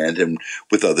the band and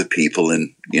with other people,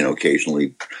 and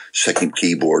occasionally second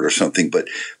keyboard or something. But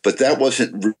that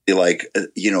wasn't really like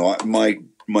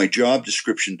my job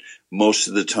description most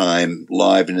of the time,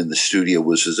 live and in the studio,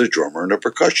 was as a drummer and a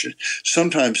percussion.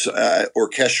 Sometimes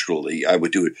orchestrally, I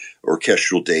would do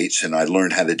orchestral dates, and I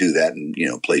learned how to do that and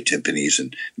play timpanis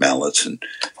and mallets and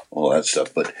all that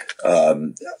stuff. But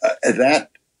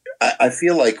I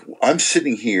feel like I'm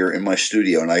sitting here in my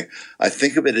studio, and I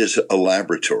think of it as a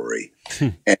laboratory,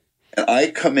 and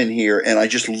I come in here and I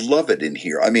just love it in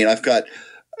here. I mean,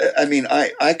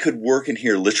 I could work in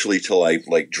here literally till I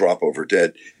drop over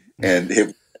dead,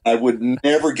 and I would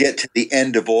never get to the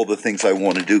end of all the things I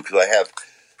want to do, because I have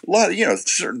a lot of,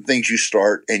 certain things you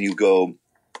start and you go,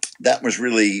 that was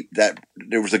really that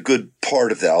there was a good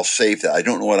part of that. I'll save that. I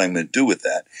don't know what I'm going to do with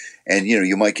that. And,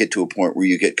 you might get to a point where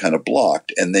you get kind of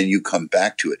blocked, and then you come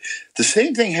back to it. The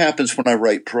same thing happens when I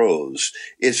write prose.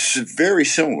 It's very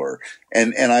similar.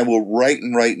 And I will write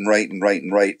and write and write and write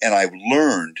and write. And I've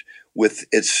learned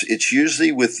it's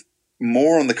usually with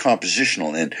more on the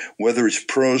compositional end, whether it's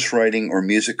prose writing or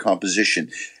music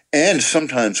composition. And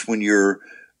sometimes when you're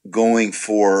going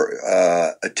for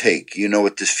a take,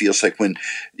 what this feels like when,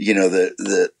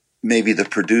 maybe the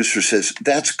producer says,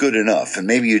 that's good enough. And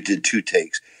maybe you did 2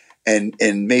 takes. And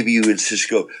maybe you would just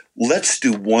go, let's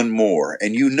do one more.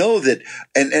 And that,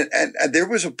 and there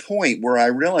was a point where I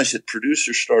realized that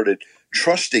producers started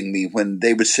trusting me when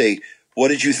they would say, what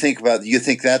did you think about? You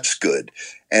think that's good?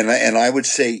 And I would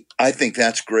say, I think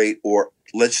that's great, or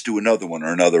let's do another one,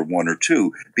 or another 1 or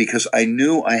 2, because I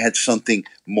knew I had something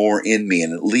more in me,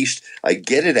 and at least I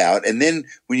get it out. And then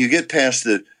when you get past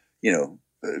the,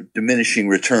 diminishing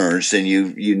returns, then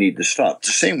you need to stop. It's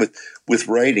the same with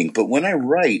writing. But when I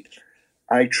write,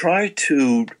 I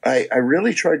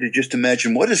really try to just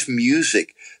imagine, what is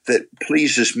music that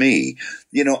pleases me?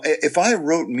 If I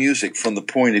wrote music from the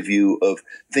point of view of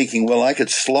thinking, well, I could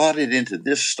slot it into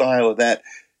this style or that,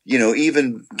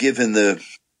 even given the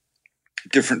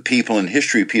different people and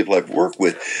history of people I've worked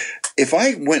with, if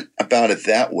I went about it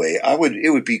that way,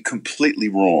 it would be completely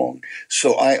wrong.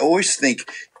 So I always think,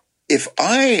 if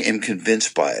I am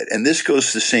convinced by it, and this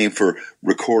goes the same for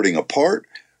recording a part,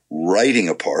 writing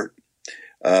a part,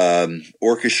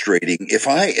 orchestrating, if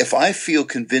I feel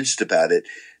convinced about it,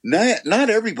 not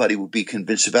everybody will be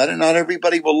convinced about it. Not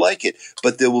everybody will like it,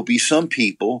 but there will be some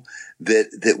people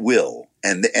that will.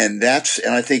 And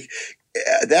I think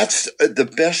that's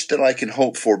the best that I can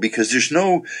hope for, because there's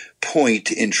no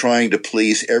point in trying to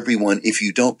please everyone if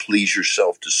you don't please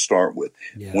yourself to start with.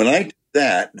 Yeah. When I do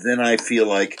that, then I feel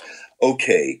like,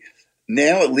 okay,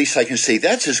 now at least I can say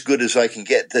that's as good as I can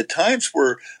get. The times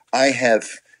where I have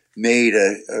made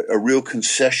a real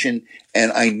concession,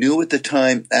 and I knew at the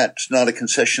time that's not a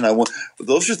concession I want,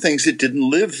 those are things that didn't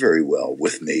live very well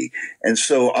with me. And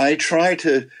so I try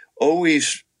to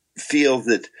always feel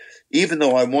that even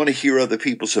though I want to hear other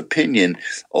people's opinion,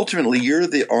 ultimately you're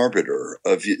the arbiter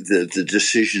of the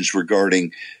decisions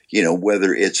regarding,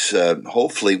 whether it's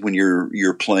hopefully when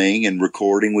you're playing and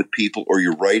recording with people, or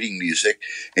you're writing music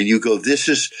and you go, this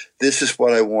is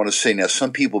what I want to say. Now,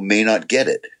 some people may not get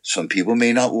it. Some people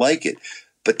may not like it.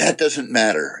 But that doesn't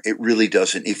matter. It really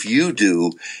doesn't. If you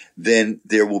do, then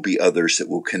there will be others that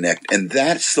will connect. And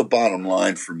that's the bottom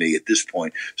line for me at this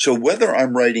point. So whether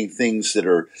I'm writing things that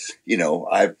are,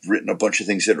 I've written a bunch of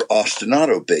things that are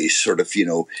ostinato based, sort of,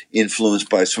 influenced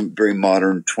by some very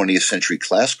modern 20th century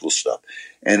classical stuff,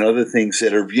 and other things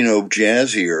that are,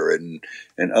 jazzier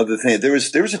and other things.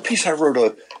 There was a piece I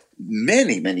wrote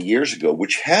many, many years ago,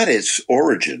 which had its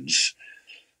origins.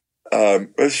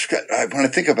 When I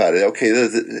think about it, okay,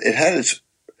 it had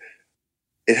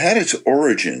its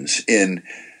origins in.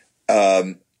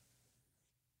 I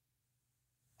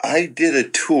did a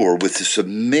tour with this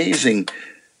amazing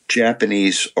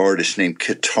Japanese artist named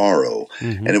Kitaro,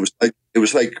 and it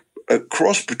was like a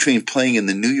cross between playing in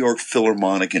the New York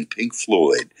Philharmonic and Pink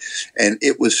Floyd, and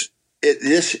this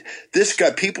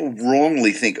guy. People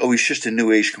wrongly think, oh, he's just a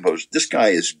new age composer. This guy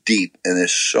is deep, and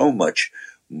there's so much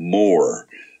more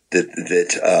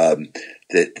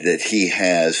that he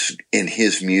has in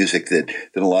his music that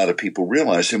a lot of people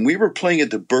realize. And we were playing at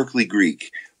the Berkeley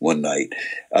Greek one night,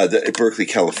 Berkeley,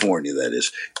 California, that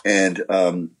is. And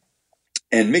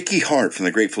Mickey Hart from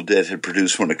the Grateful Dead had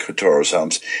produced one of Kitaro's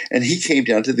albums, and he came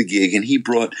down to the gig and he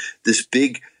brought this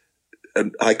big,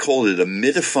 I called it a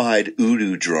mitified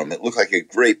udu drum. It looked like a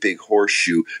great big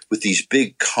horseshoe with these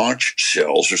big conch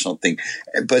shells or something,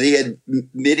 but he had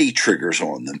MIDI triggers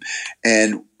on them.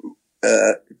 And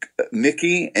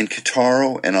Mickey and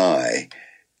Kitaro and I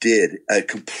did a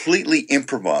completely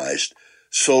improvised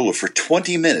solo for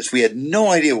 20 minutes. We had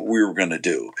no idea what we were going to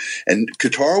do. And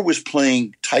Kitaro was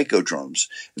playing taiko drums.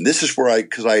 And this is where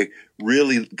because I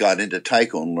really got into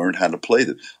taiko and learned how to play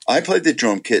them. I played the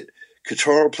drum kit.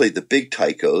 Kitaro played the big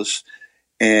taikos,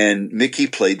 and Mickey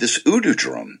played this udu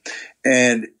drum.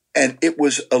 And it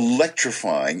was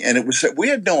electrifying. And we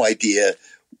had no idea.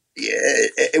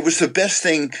 It was the best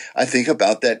thing, I think,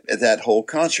 about that whole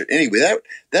concert. Anyway,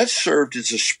 that served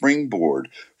as a springboard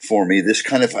for me. This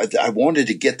kind of, I wanted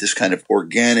to get this kind of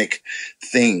organic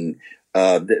thing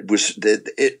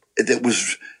that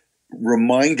was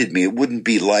reminded me it wouldn't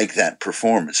be like that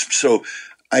performance. So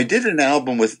I did an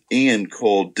album with Ian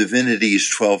called Divinity's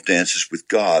 12 Dances with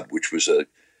God, which was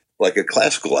like a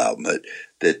classical album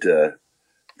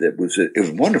it was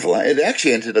wonderful. It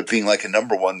actually ended up being like a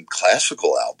 #1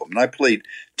 classical album. And I played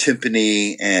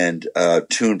timpani and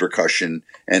tuned percussion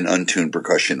and untuned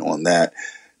percussion on that.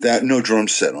 No drum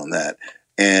set on that.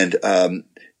 And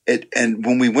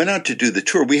when we went out to do the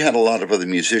tour, we had a lot of other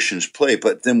musicians play,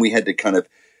 but then we had to kind of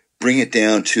bring it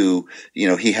down to,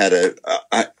 he had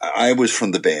I was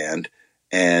from the band,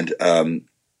 and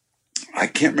I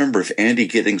can't remember if Andy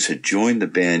Giddings had joined the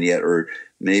band yet, or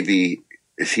maybe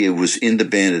if he was in the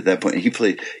band at that point. He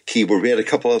played keyboard. We had a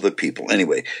couple other people.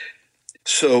 Anyway,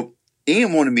 so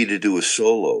Ian wanted me to do a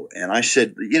solo, and I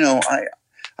said,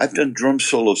 I've done drum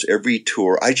solos every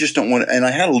tour. I just don't want to, and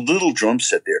I had a little drum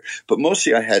set there, but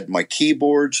mostly I had my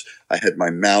keyboards, I had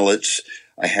my mallets,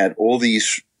 I had all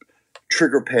these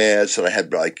trigger pads that I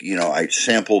had, I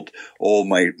sampled all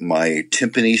my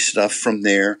timpani stuff from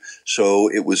there. So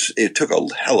it took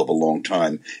a hell of a long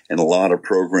time and a lot of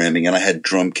programming, and I had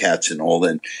drum cats and all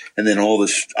that, and then all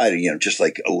this, just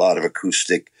like a lot of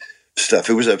acoustic stuff.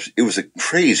 It was a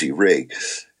crazy rig.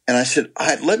 And I said,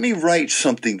 let me write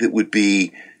something that would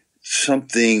be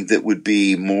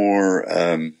more,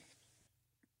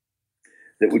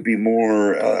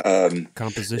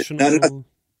 compositional.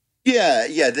 Yeah.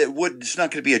 It's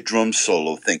not going to be a drum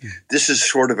solo thing. This is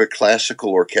sort of a classical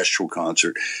orchestral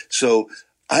concert. So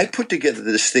I put together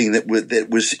this thing that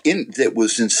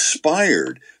was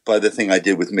inspired by the thing I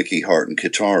did with Mickey Hart and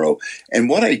Kitaro. And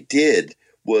what I did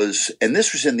was, and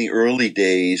this was in the early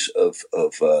days of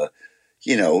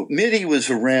MIDI was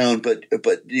around, but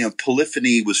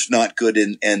polyphony was not good,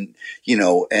 and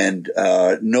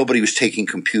nobody was taking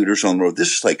computers on the road.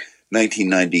 This is like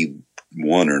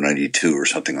 1991 or 92 or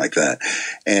something like that,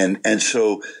 and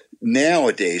so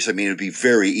nowadays, I mean, it'd be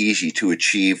very easy to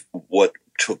achieve what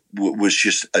was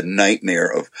just a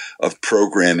nightmare of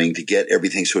programming to get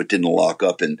everything so it didn't lock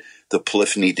up and the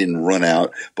polyphony didn't run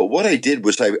out. But what I did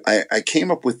was I came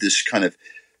up with this kind of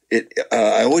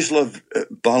I always loved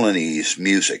Balinese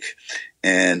music,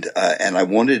 and I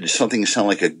wanted something to sound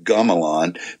like a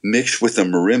gamelan mixed with a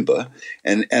marimba,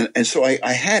 and so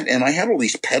I had all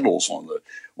these pedals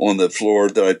on the floor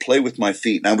that I'd play with my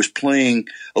feet, and I was playing.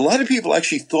 A lot of people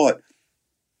actually thought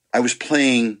I was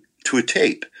playing to a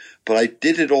tape, but I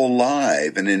did it all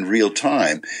live and in real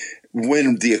time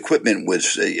when the equipment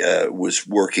was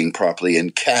working properly,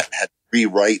 and Cat had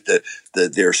rewrite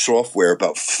their software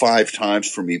about 5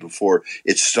 times for me before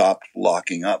it stopped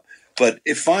locking up. But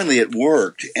it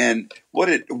worked. And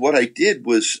what I did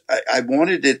was I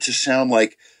wanted it to sound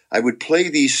like I would play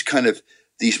these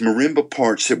marimba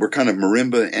parts that were kind of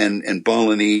marimba and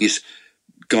Balinese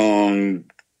gong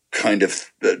kind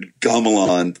of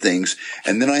gamelan things.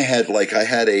 And then I had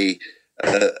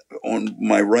on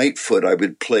my right foot, I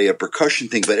would play a percussion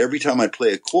thing, but every time I'd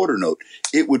play a quarter note,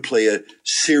 it would play a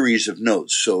series of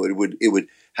notes. So it would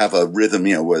have a rhythm,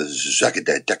 even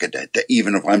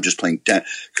if I'm just playing down,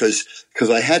 because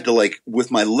I had to, with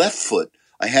my left foot,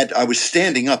 I was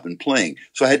standing up and playing,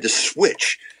 so I had to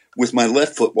switch with my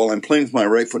left foot while I'm playing with my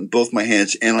right foot in both my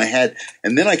hands, and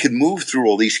then I could move through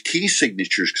all these key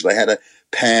signatures because I had a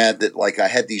pad that I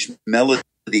had these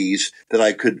melodies that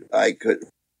I could.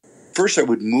 First, I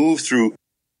would move through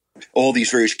all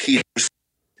these various keys.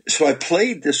 So I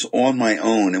played this on my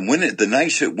own. And when the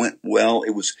nights it went well,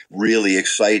 it was really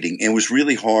exciting. And it was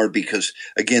really hard because,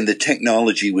 again, the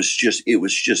technology was just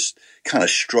kind of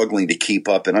struggling to keep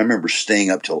up. And I remember staying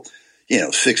up till,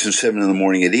 6 and 7 in the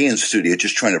morning at Ian's studio,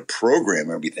 just trying to program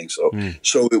everything so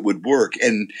it would work.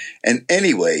 And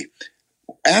anyway,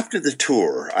 after the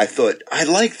tour, I thought, I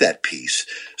like that piece.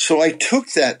 So I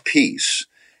took that piece.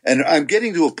 And I'm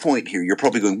getting to a point here. You're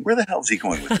probably going, where the hell is he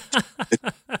going with it?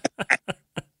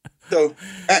 So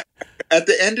at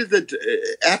the end of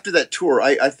after that tour,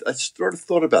 I sort of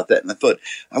thought about that. And I thought,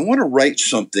 I want to write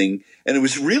something. And it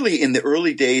was really in the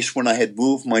early days when I had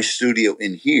moved my studio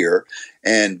in here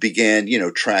and began,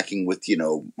 tracking with,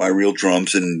 my real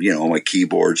drums and, my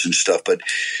keyboards and stuff. But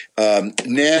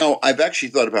now I've actually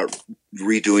thought about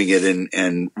redoing it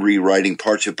and rewriting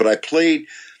parts of it. But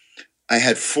I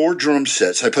had 4 drum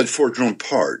sets. I played 4 drum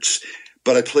parts,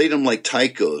 but I played them like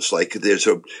taikos. Like there's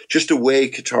just a way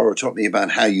Kitaro taught me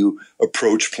about how you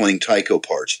approach playing taiko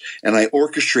parts. And I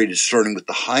orchestrated starting with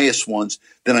the highest ones.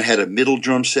 Then I had a middle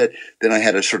drum set. Then I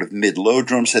had a sort of mid-low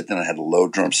drum set. Then I had a low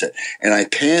drum set. And I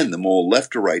panned them all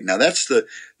left to right. Now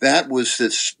that was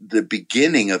the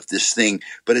beginning of this thing,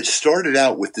 but it started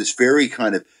out with this very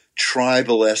kind of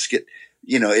tribal-esque,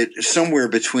 it's somewhere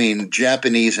between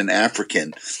Japanese and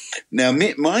African. Now,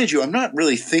 mind you, I'm not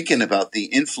really thinking about the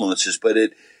influences,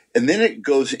 and then it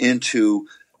goes into,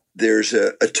 there's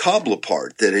a tabla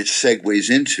part that it segues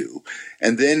into.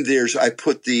 And then I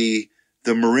put the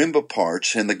marimba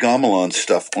parts and the gamelan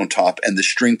stuff on top and the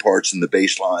string parts and the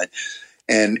bass line.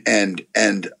 And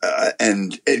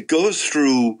it goes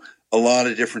through a lot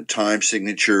of different time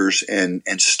signatures and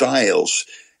styles.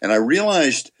 And I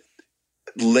realized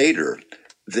later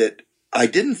that I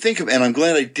didn't think of, and I'm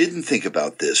glad I didn't think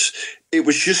about this. It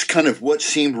was just kind of what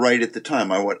seemed right at the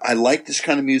time. I like this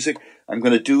kind of music. I'm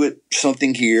going to do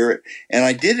something here. And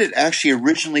I did it actually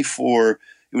originally it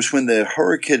was when the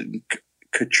Hurricane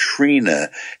Katrina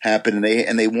happened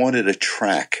and they wanted a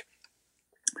track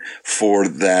for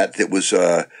that. That was,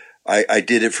 I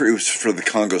did it it was for the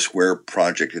Congo Square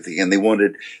project, I think, and they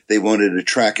wanted a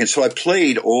track. And so I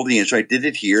played all the instruments. I did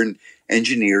it here and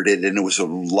engineered it, and it was a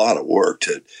lot of work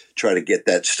to try to get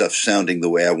that stuff sounding the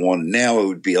way I wanted. Now it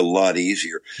would be a lot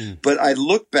easier. But I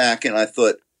look back and I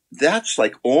thought, that's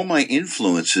like all my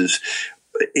influences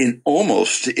in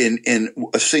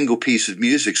a single piece of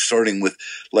music, starting with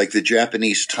like the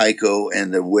Japanese taiko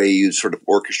and the way you sort of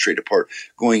orchestrate a part,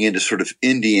 going into sort of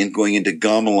Indian, going into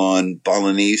gamelan,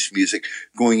 Balinese music,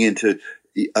 going into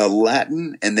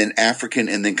Latin and then African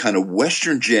and then kind of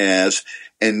Western jazz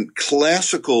and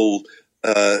classical,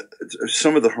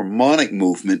 some of the harmonic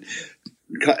movement,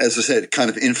 as I said, kind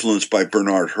of influenced by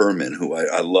Bernard Herrmann, who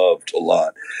I loved a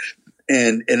lot.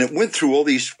 And it went through all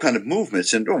these kind of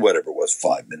movements and whatever it was,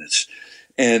 5 minutes.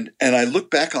 And I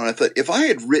look back on it, I thought, if I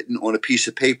had written on a piece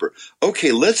of paper,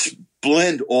 okay, let's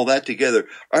blend all that together,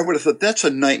 I would have thought that's a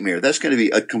nightmare. That's going to be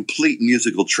a complete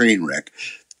musical train wreck.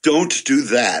 Don't do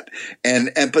that.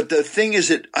 But the thing is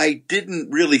that I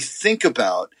didn't really think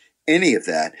about any of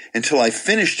that until I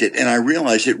finished it, and I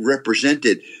realized it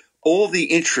represented all the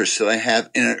interests that I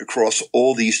have in it across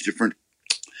all these different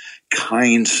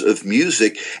kinds of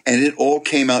music, and it all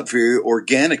came out very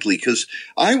organically because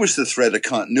I was the thread of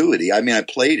continuity. I mean, I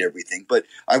played everything, but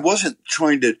I wasn't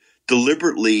trying to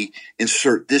deliberately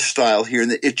insert this style here,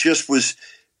 and it just was,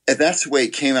 and that's the way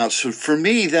it came out. So for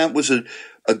me, that was a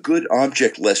good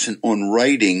object lesson on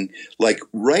writing, like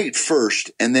write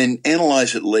first and then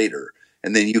analyze it later,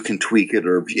 and then you can tweak it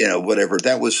or, whatever.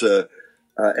 That was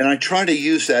and I try to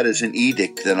use that as an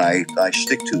edict that I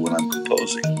stick to when I'm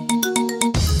composing.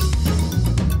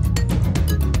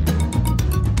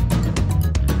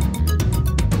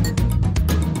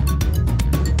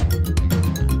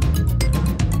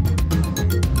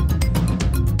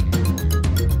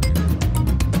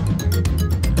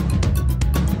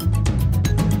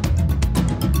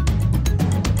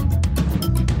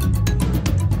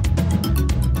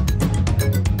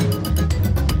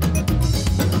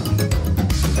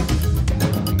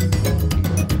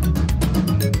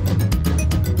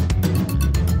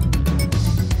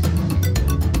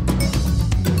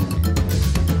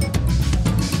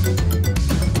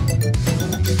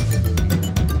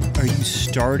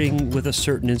 Starting with a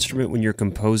certain instrument when you're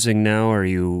composing now? Are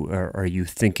you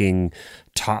thinking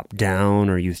top down?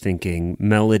 Are you thinking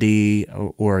melody,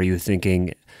 or are you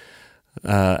thinking?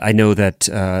 I know that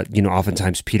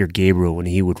oftentimes Peter Gabriel, when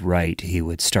he would write, he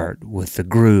would start with the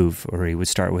groove, or he would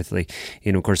start with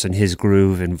of course, and his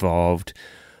groove involved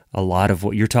a lot of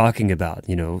what you're talking about,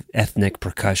 ethnic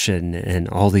percussion and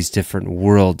all these different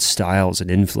world styles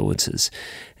and influences.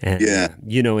 And,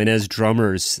 and as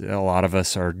drummers, a lot of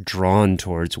us are drawn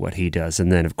towards what he does.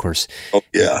 And then, of course,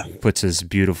 puts his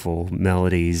beautiful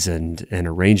melodies and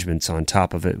arrangements on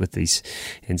top of it with these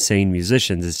insane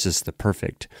musicians. It's just the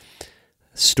perfect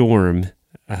storm,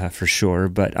 for sure.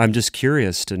 But I'm just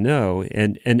curious to know,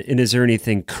 and is there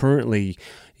anything currently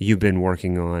you've been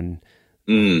working on?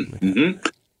 Mm-hmm.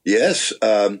 Yes.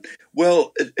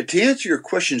 Well, to answer your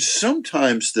question,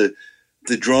 sometimes the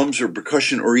drums or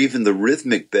percussion or even the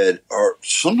rhythmic bed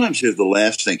sometimes they're the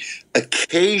last thing.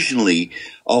 Occasionally,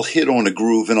 I'll hit on a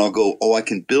groove and I'll go, I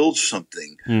can build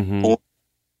something. Mm-hmm.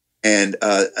 And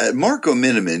Marco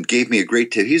Miniman gave me a great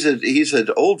tip. He's an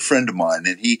old friend of mine,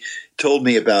 and he told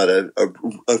me about a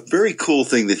very cool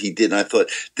thing that he did. And I thought,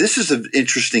 this is an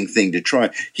interesting thing to try.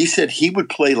 He said he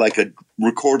would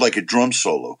record like a drum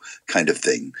solo kind of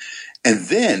thing. And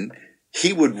then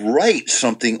he would write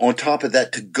something on top of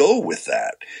that to go with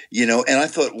that, and I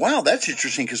thought, wow, that's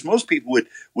interesting, because most people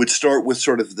would start with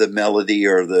sort of the melody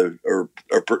or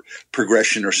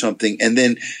progression or something, and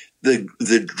then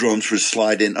the drums would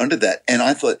slide in under that. And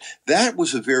I thought that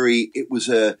was I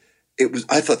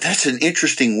thought that's an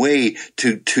interesting way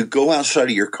to go outside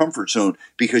of your comfort zone,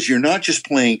 because you're not just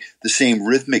playing the same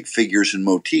rhythmic figures and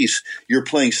motifs. You're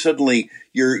playing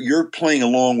you're playing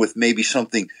along with maybe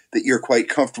something that you're quite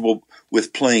comfortable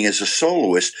with playing as a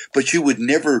soloist, but you would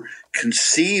never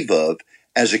conceive of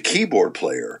as a keyboard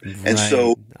player. Right. And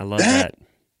so I love that.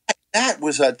 That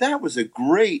was a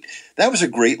great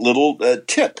little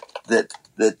tip that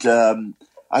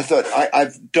I thought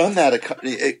I've done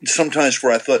that sometimes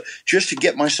where I thought just to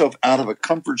get myself out of a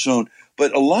comfort zone.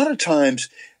 But a lot of times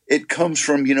it comes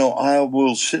from, I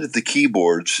will sit at the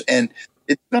keyboards, and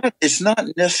it's not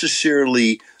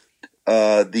necessarily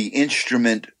the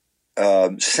instrument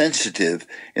sensitive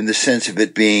in the sense of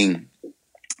it being,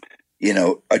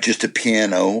 just a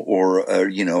piano or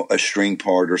a string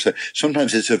part or so.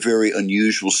 Sometimes it's a very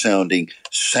unusual sounding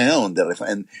sound that I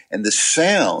find, and the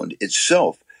sound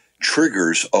itself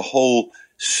triggers a whole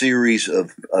series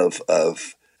of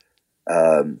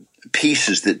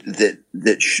pieces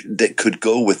that could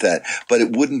go with that, but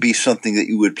it wouldn't be something that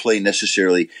you would play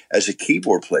necessarily as a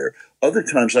keyboard player. Other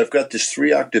times I've got this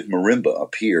 3-octave marimba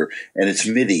up here, and it's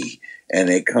MIDI, and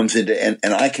it comes into, and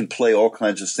I can play all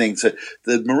kinds of things. The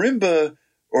marimba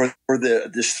or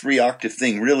this 3-octave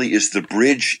thing really is the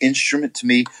bridge instrument to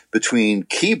me between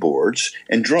keyboards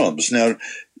and drums. Now,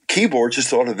 keyboards is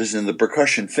thought of as in the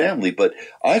percussion family, but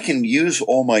I can use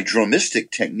all my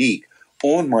drumistic technique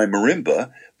on my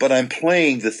marimba, but I'm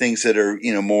playing the things that are,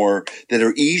 that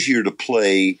are easier to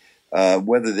play,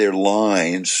 whether they're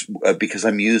lines, because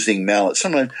I'm using mallets,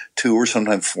 sometimes 2 or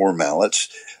sometimes 4 mallets.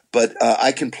 But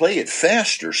I can play it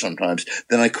faster sometimes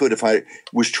than I could if I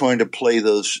was trying to play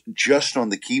those just on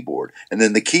the keyboard. And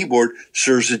then the keyboard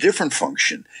serves a different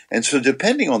function. And so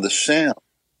depending on the sound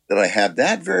that I have,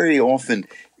 that very often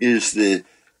is the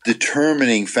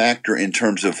determining factor in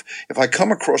terms of if I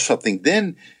come across something.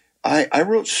 Then I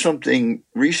wrote something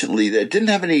recently that didn't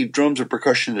have any drums or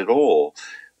percussion at all,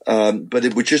 but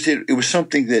it was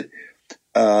something that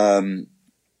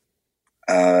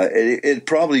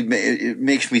it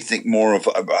makes me think more of.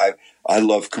 I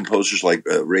love composers like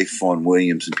Ralph Vaughan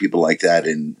Williams and people like that,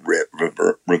 and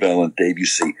Ravel and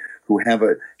Debussy, who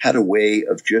had a way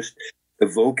of just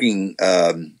evoking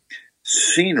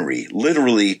scenery,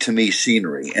 literally to me,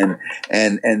 scenery, and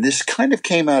this kind of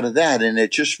came out of that, and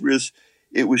it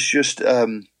was just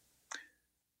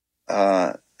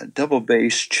double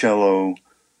bass, cello,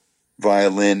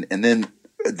 violin, and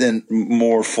then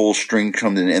more full string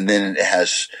comes in, and then it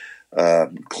has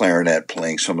clarinet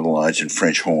playing some of the lines, and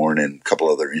French horn and a couple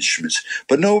other instruments,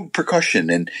 but no percussion,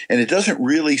 and it doesn't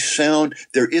really sound.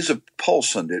 There is a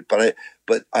pulse on it, but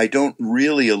I don't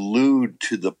really allude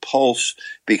to the pulse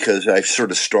because I've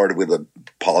sort of started with a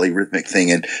polyrhythmic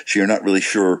thing, and so you're not really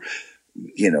sure,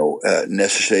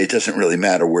 necessarily. It doesn't really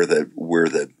matter where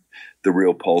the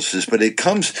real pulse is, but it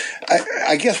comes.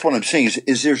 I guess what I'm saying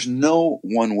is there's no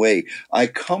one way. I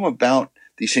come about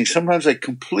these things. Sometimes I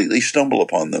completely stumble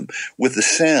upon them with the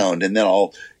sound, and then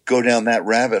I'll go down that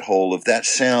rabbit hole of that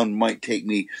sound might take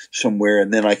me somewhere,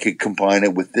 and then I could combine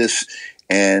it with this.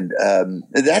 And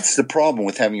that's the problem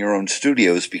with having your own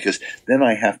studios, because then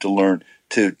I have to learn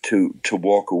to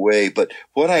walk away. But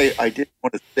what I did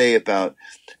want to say about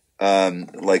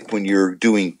like when you're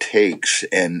doing takes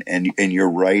and you're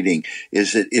writing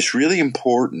is that it's really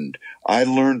important. I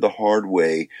learned the hard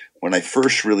way when I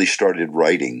first really started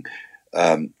writing.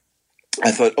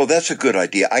 I thought, oh, that's a good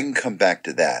idea. I can come back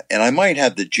to that. And I might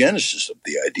have the genesis of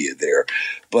the idea there,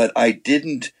 but I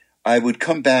didn't. I would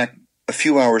come back a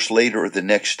few hours later or the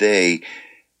next day,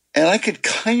 and I could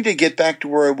kind of get back to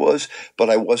where I was, but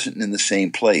I wasn't in the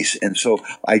same place. And so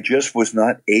I just was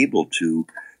not able to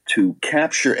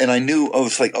capture. And I knew I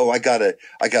was like, oh, I gotta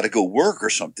go work or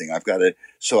something.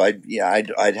 So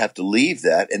I'd have to leave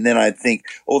that. And then I'd think,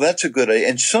 oh, that's a good idea.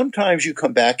 And sometimes you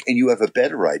come back and you have a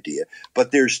better idea.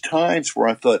 But there's times where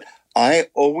I thought, I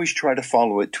always try to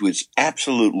follow it to its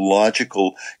absolute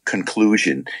logical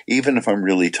conclusion, even if I'm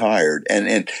really tired.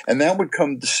 And that would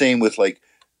come the same with like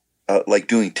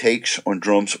doing takes on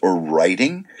drums or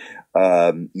writing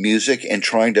music and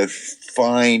trying to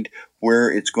find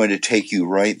where it's going to take you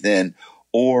right then,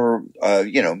 or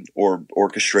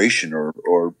orchestration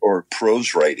or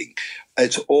prose writing.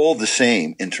 It's all the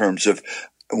same in terms of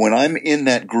when I'm in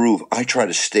that groove, I try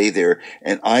to stay there,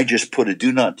 and I just put a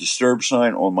do not disturb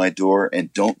sign on my door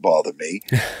and don't bother me.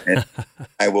 And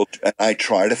I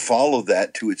try to follow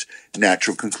that to its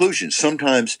natural conclusion.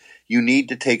 Sometimes you need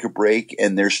to take a break,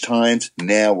 and there's times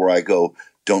now where I go,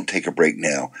 don't take a break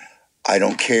now. I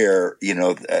don't care,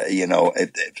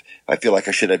 I feel like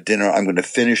I should have dinner. I'm going to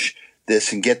finish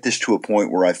this and get this to a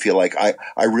point where I feel like I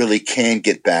really can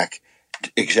get back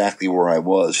to exactly where I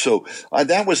was. So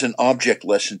that was an object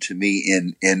lesson to me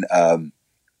in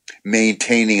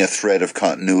maintaining a thread of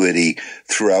continuity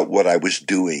throughout what I was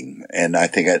doing. And I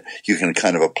think you can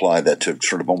kind of apply that to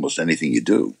sort of almost anything you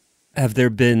do. Have there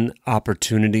been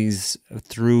opportunities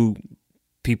through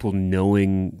people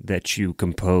knowing that you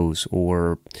compose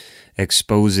or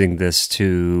exposing this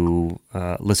to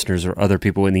listeners or other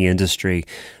people in the industry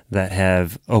that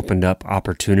have opened up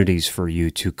opportunities for you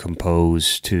to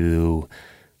compose, for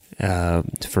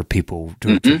people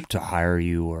to hire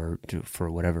you or for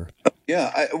whatever?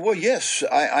 Yeah, yes,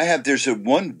 I have. There's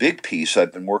one big piece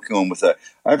I've been working on with I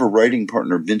have a writing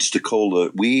partner, Vince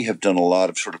DiCola. We have done a lot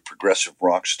of sort of progressive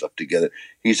rock stuff together.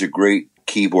 He's a great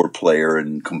keyboard player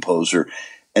and composer.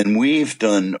 And we've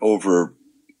done over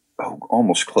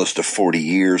almost close to 40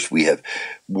 years. We have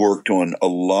worked on a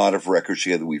lot of records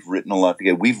together. We've written a lot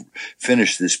together. We've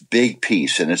finished this big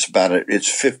piece, and it's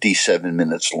 57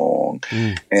 minutes long.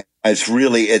 And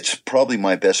it's probably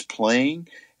my best playing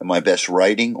and my best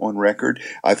writing on record.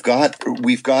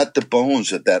 We've got the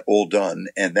bones of that all done,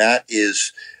 and that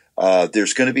is.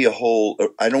 There's going to be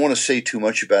I don't want to say too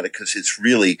much about it because it's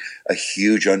really a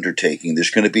huge undertaking.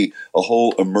 There's going to be a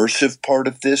whole immersive part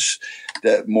of this,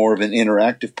 that more of an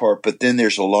interactive part, but then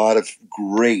there's a lot of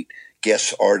great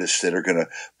guest artists that are going to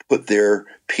put their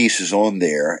pieces on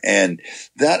there. And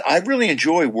that I really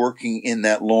enjoy working in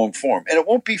that long form. And it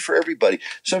won't be for everybody.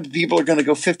 Some people are going to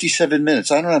go 57 minutes.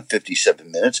 I don't have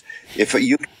 57 minutes. If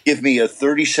you give me a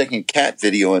 30-second cat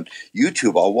video on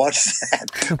YouTube, I'll watch that.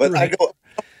 But right. I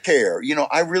care.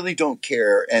 I really don't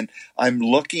care. And I'm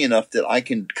lucky enough that I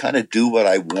can kind of do what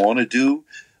I want to do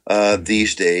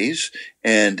these days.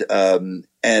 And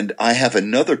I have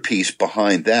another piece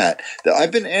behind that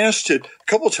I've been asked a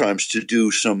couple of times to do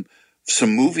some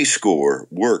some movie score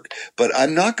work, but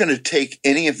I'm not going to take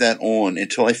any of that on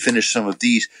until I finish some of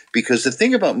these, because the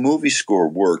thing about movie score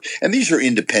work, and these are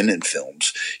independent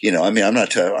films, I mean, I'm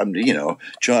not,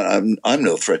 John, I'm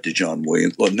no threat to John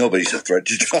Williams. Well, nobody's a threat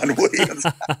to John Williams,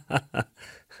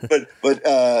 but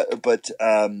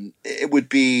it would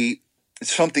be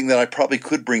something that I probably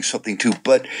could bring something to,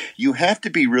 but you have to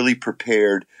be really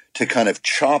prepared to kind of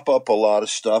chop up a lot of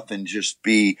stuff and just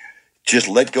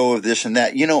let go of this and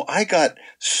that. I got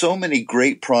so many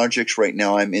great projects right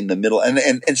now. I'm in the middle,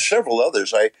 and several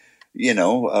others. I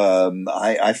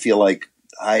feel like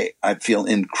I feel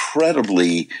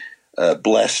incredibly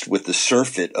blessed with the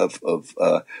surfeit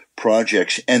of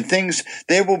projects and things.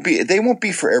 They won't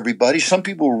be for everybody. Some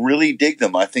people really dig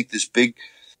them. I think this big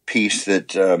piece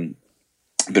that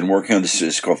I've been working on, this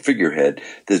is called Figurehead.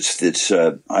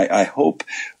 I hope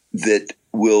that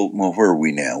where are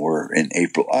we now? We're in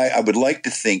April. I would like to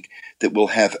think that we'll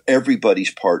have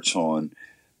everybody's parts on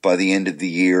by the end of the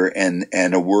year, and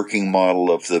a working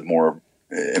model of the more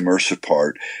immersive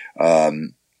part,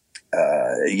 after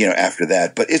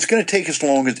that. But it's going to take as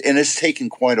long and it's taken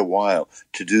quite a while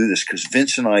to do this, because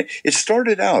Vince and I, it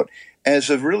started out as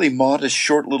a really modest,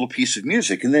 short little piece of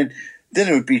music, and then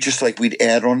it would be just like we'd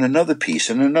add on another piece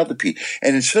and another piece.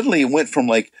 And then suddenly it went from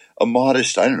like a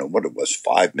modest, I don't know what it was,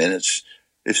 5 minutes.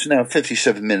 It's now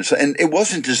 57 minutes. And it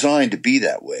wasn't designed to be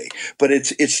that way. But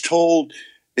it's a story.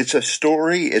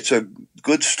 It's a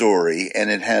good story.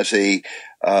 And it has and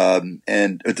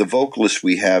the vocalist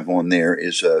we have on there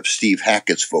is Steve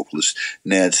Hackett's vocalist,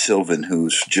 Nad Sylvan,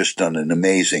 who's just done an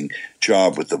amazing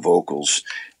job with the vocals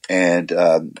and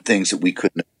things that we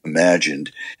couldn't have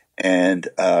imagined. And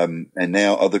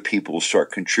now other people will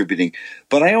start contributing.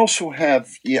 But I also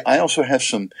have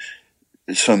some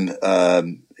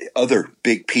other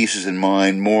big pieces in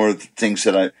mind, more things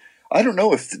that I don't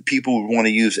know if people would want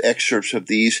to use excerpts of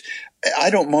these. I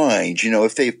don't mind,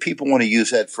 if people want to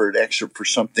use that for an excerpt for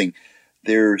something,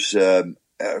 there's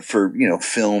for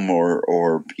film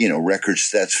or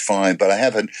records, that's fine. But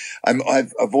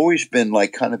I've always been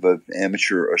like kind of an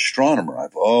amateur astronomer.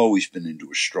 I've always been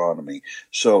into astronomy,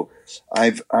 so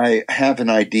I have an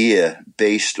idea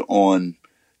based on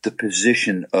the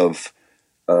position of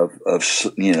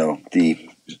the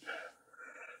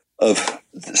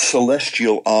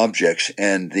celestial objects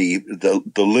and the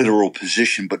literal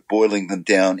position, but boiling them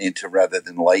down into, rather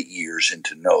than light years,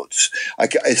 into notes.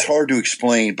 It's hard to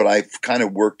explain, but I've kind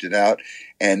of worked it out,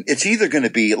 and it's either going to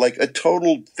be like a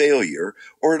total failure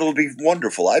or it'll be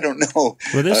wonderful. I don't know.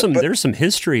 Well, there's some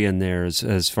history in there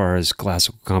as far as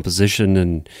classical composition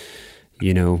and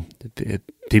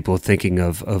people thinking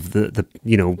of the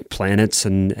planets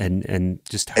and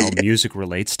just how music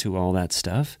relates to all that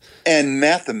stuff, and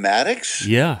mathematics.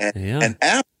 And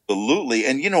absolutely.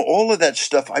 And all of that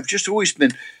stuff. I've just always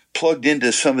been plugged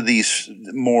into some of these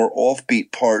more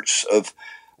offbeat parts of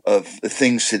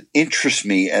things that interest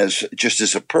me as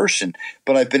a person,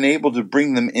 but I've been able to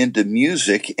bring them into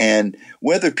music, and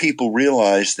whether people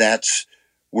realize that's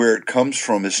where it comes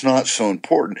from is not so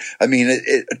important. I mean,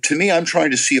 to me, I'm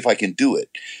trying to see if I can do it,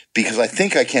 because I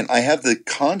think I can. I have the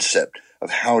concept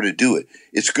of how to do it.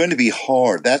 It's going to be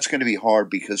hard. That's going to be hard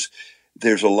because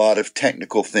there's a lot of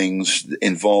technical things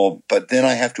involved, but then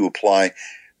I have to apply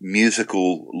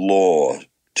musical law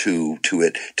to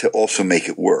it to also make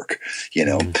it work.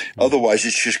 Otherwise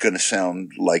it's just going to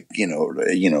sound like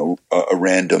a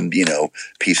random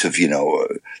piece of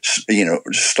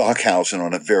Stockhausen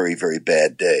on a very, very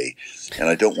bad day, and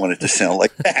I don't want it to sound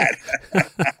like that.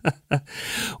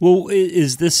 Well,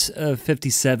 is this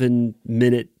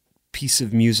 57-minute piece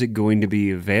of music going to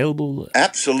be available?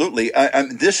 Absolutely.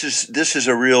 This is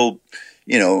a real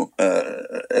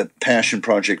a passion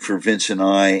project for Vince and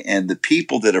I, and the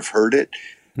people that have heard it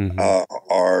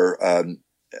are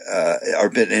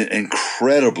been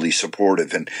incredibly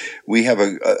supportive, and we have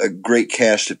a great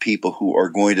cast of people who are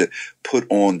going to put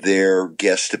on their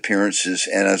guest appearances.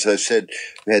 And as I said,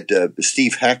 we had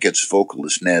Steve Hackett's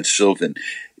vocalist, Nad Sylvan.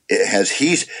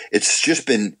 He's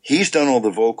done all the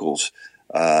vocals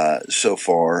so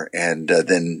far, and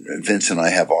then Vince and I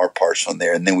have our parts on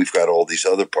there, and then we've got all these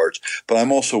other parts. But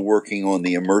I'm also working on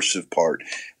the immersive part.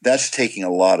 That's taking a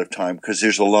lot of time because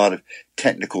there's a lot of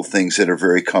technical things that are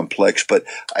very complex. But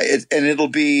it will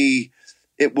be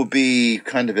an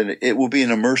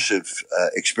immersive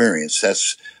experience.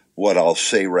 That's what I'll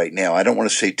say right now. I don't want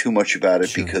to say too much about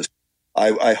it because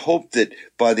I hope that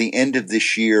by the end of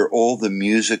this year, all the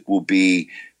music will be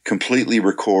completely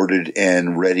recorded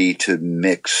and ready to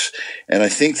mix. And I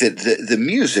think that the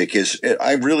music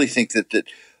I really think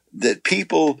that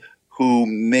people who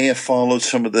may have followed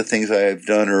some of the things I have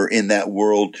done or in that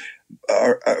world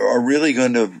are really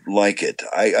going to like it.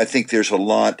 I think there's a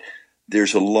lot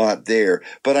there,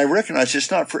 but I recognize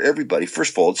it's not for everybody.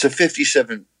 First of all, it's a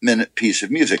 57-minute piece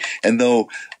of music, and though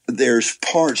there's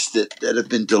parts that have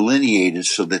been delineated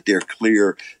so that they're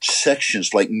clear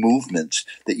sections like movements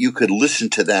that you could listen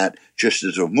to that just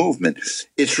as a movement,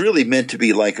 it's really meant to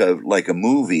be like a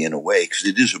movie in a way, because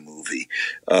it is a movie.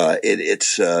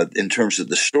 It's in terms of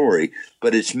the story,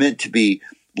 but it's meant to be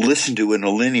listen to in a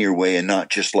linear way and not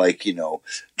just like,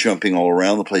 jumping all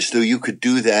around the place. Though you could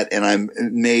do that, and I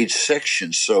made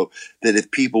sections so that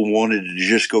if people wanted to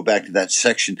just go back to that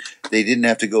section, they didn't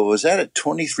have to go, was that at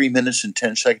 23 minutes and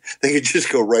 10 seconds? They could just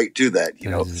go right to that,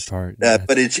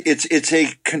 But it's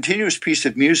a continuous piece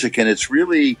of music, and it's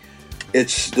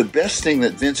the best thing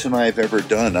that Vince and I have ever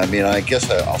done. I mean, I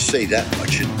guess I'll say that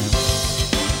much.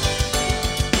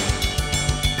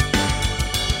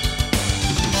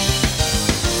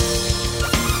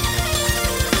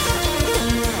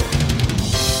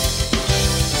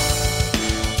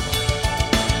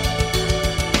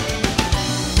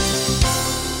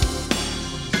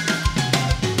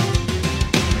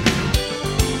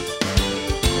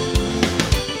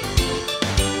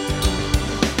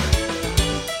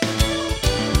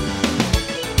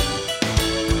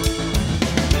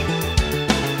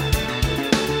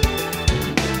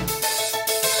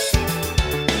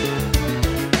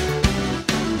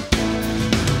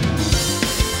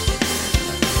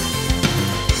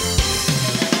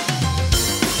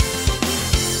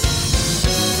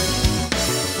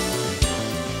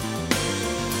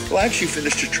 I actually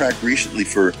finished a track recently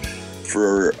for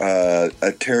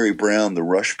Terry Brown, the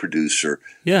Rush producer.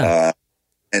 Yeah.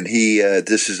 And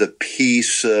this is a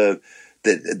piece that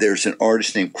there's an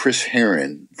artist named Chris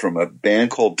Herron from a band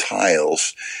called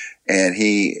Tiles, and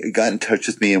he got in touch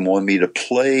with me and wanted me to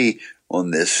play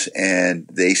on this, and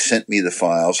they sent me the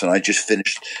files, and I just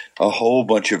finished a whole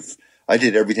bunch of. I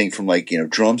did everything from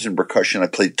drums and percussion. I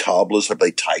played tablas. I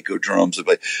played taiko drums. I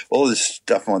played all this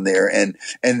stuff on there, and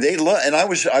they and I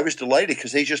was delighted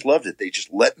because they just loved it. They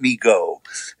just let me go,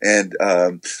 and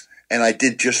I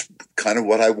did just kind of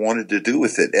what I wanted to do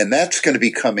with it, and that's going to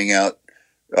be coming out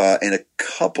in a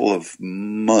couple of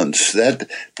months. That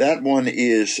one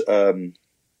is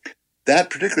that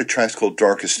particular track's called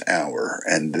Darkest Hour,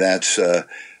 and that's.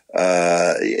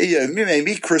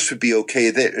 Maybe Chris would be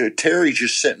okay. Terry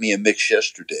just sent me a mix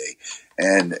yesterday,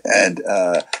 and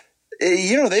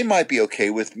they might be okay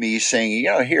with me saying,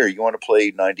 here, you want to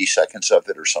play 90 seconds of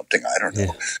it or something? I don't know.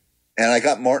 Yeah. And I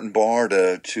got Martin Barr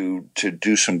to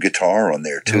do some guitar on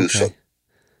there too, so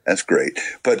that's great.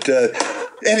 But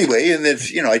anyway, and then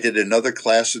I did another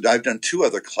class. I've done 2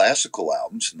 other classical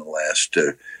albums in the last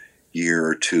year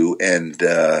or two, and.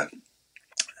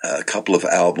 A couple of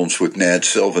albums with Nad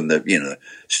Sylvan,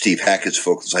 Steve Hackett's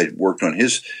vocals. I worked on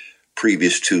his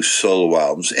previous 2 solo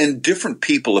albums, and different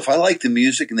people. If I like the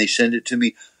music and they send it to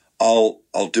me, I'll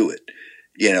do it.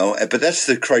 But that's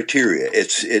the criteria.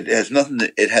 It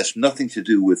has nothing to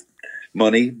do with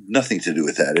money, nothing to do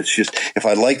with that. It's just if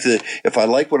I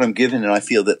like what I'm given and I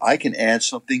feel that I can add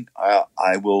something,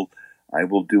 I will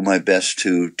do my best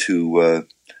to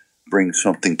bring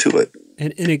something to it.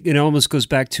 And it almost goes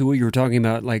back to what you were talking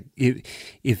about. Like if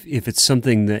it's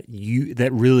something that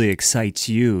really excites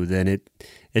you, then it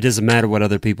doesn't matter what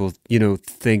other people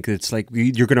think. It's like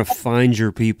you're going to find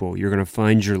your people, you're going to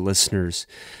find your listeners.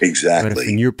 Exactly. But if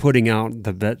you're putting out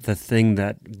the thing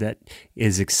that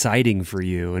is exciting for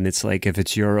you, and it's like if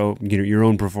it's your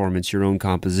own performance, your own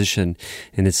composition,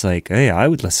 and it's like, hey, I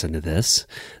would listen to this,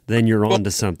 then you're on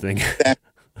to something.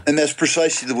 And that's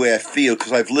precisely the way I feel,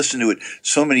 because I've listened to it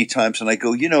so many times, and I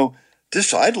go,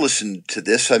 I'd listen to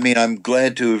this. I mean, I'm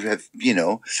glad to have,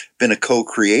 been a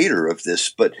co-creator of this,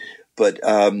 but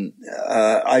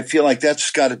I feel like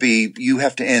that's got to be, you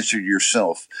have to answer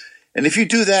yourself. And if you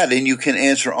do that and you can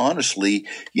answer honestly,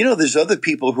 there's other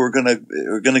people who are going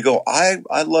to go,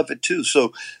 I love it too.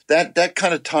 So that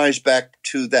kind of ties back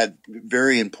to that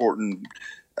very important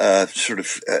sort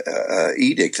of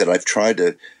edict that I've tried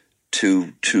to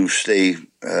stay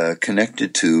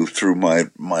connected to through my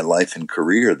life and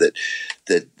career, that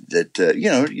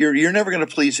you're never going to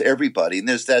please everybody, and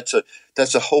that's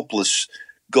a hopeless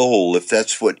goal if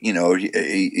that's what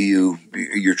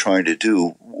you're trying to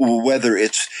do, whether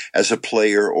it's as a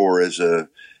player or as a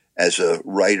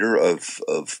writer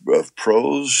of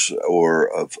prose or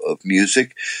of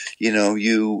music.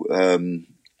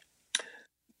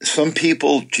 Some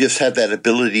people just have that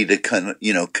ability to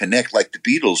connect like the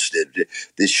Beatles did.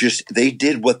 It's just they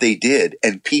did what they did,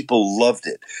 and people loved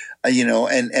it.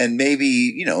 and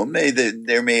maybe,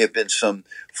 there may have been some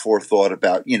forethought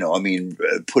about,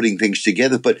 putting things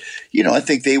together. But, I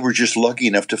think they were just lucky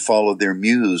enough to follow their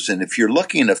muse. And if you're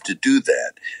lucky enough to do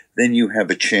that, then you have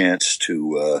a chance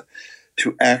to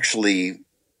actually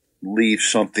leave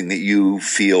something that you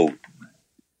feel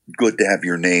good to have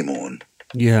your name on.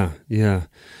 Yeah, yeah.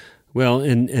 Well,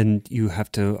 and you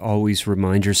have to always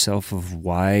remind yourself of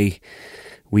why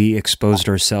we exposed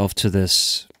ourselves to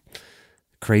this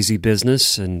crazy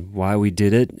business and why we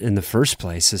did it in the first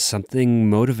place. Is something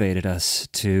motivated us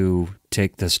to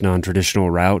take this non-traditional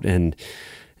route, and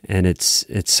it's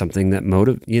something that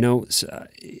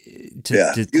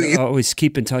to always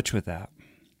keep in touch with that.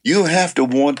 You have to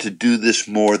want to do this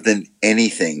more than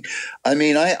anything. I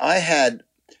mean, I had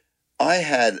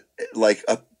like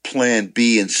a plan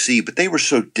B and C, but they were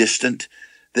so distant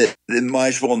that it might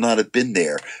as well not have been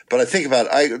there. But I think about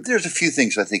there's a few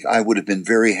things I think I would have been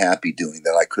very happy doing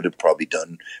that I could have probably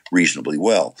done reasonably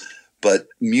well. But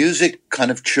music kind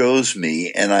of chose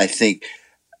me, and I think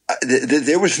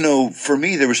there was no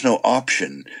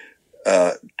option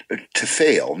to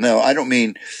fail. Now, I don't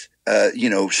mean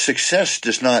success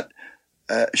does not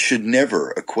should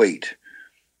never equate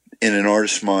in an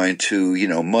artist's mind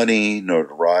to, money,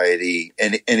 notoriety,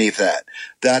 and any of that.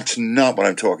 That's not what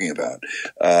I'm talking about.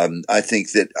 I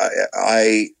think that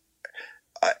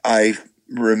I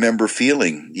remember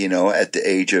feeling, at the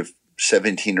age of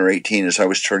 17 or 18, as I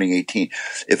was turning 18,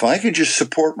 if I could just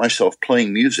support myself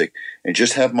playing music and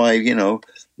just have my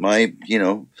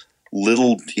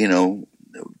little,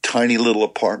 tiny little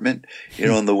apartment,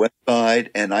 on the west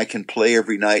side, and I can play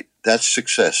every night, that's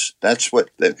success. That's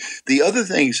what the other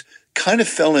things kind of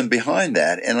fell in behind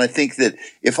that. And I think that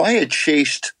if I had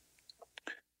chased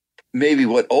maybe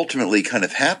what ultimately kind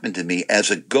of happened to me as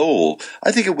a goal,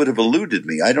 I think it would have eluded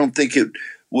me. I don't think it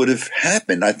would have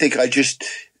happened. I think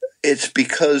it's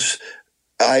because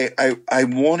I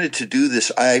wanted to do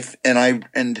this. And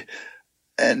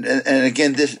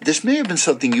again, this may have been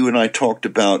something you and I talked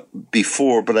about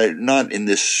before, but not on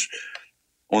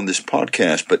this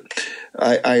podcast. But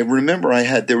I remember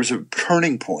there was a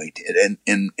turning point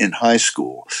in high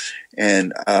school,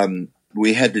 and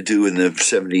we had to do in the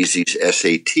 70s these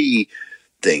SAT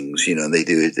things. They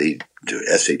do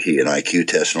SAT and IQ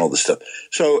tests and all this stuff.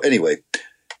 So anyway,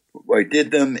 I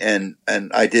did them, and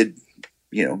I did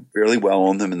fairly well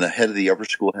on them. And the head of the upper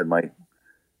school had my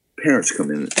parents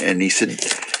come in, and he said,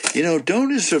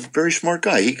 Doan is a very smart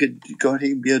guy. He could go ahead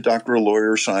and be a doctor, a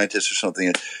lawyer, a scientist, or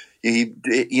something.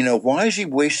 Why is he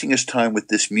wasting his time with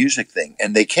this music thing?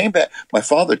 And they came back. My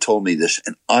father told me this,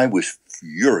 and I was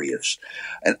furious.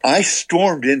 And I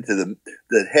stormed into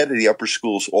the head of the upper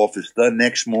school's office the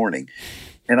next morning.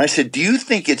 And I said, do you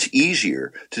think it's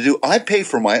easier to do? I pay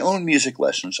for my own music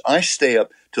lessons. I stay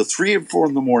up till 3 or 4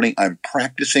 in the morning. I'm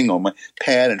practicing on my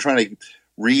pad and trying to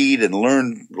read and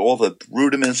learn all the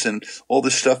rudiments and all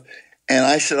this stuff. And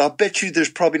I said, I'll bet you there's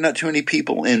probably not too many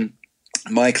people in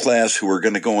my class who are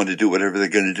going to go on to do whatever they're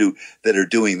going to do that are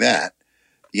doing that,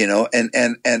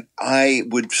 and I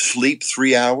would sleep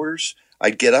 3 hours.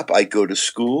 I'd get up, I'd go to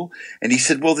school. And he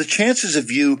said, well, the chances of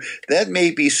that may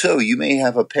be so, you may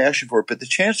have a passion for it, but the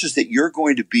chances that you're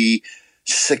going to be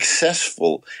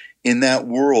successful in that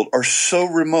world are so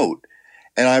remote.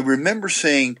 And I remember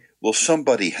saying, well,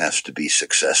 somebody has to be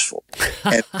successful.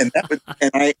 And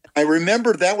I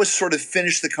remember that was sort of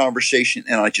finished the conversation,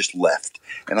 and I just left.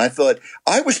 And I thought,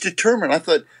 I was determined.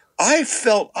 I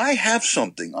felt I have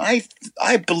something.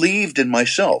 I believed in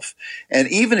myself. And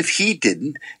even if he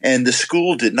didn't and the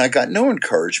school didn't, I got no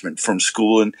encouragement from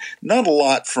school and not a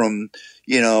lot from,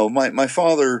 my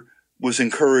father was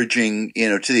encouraging,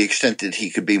 to the extent that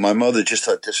he could be. My mother just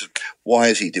thought, why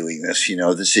is he doing this?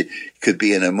 This could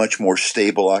be in a much more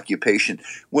stable occupation.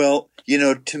 Well,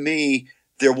 to me,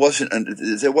 there wasn't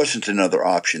another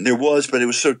option. There was, but it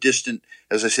was so distant.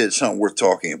 As I said, it's not worth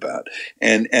talking about.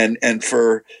 And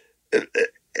for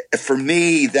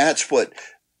me, that's what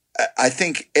I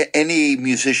think any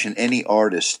musician, any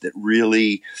artist that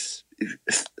really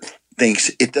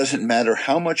thinks it doesn't matter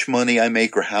how much money I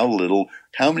make or how little,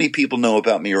 how many people know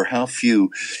about me or how few,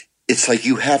 it's like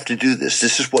you have to do this.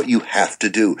 This is what you have to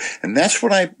do. And that's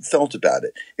what I felt about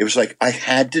it. It was like I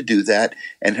had to do that.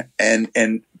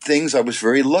 And things, I was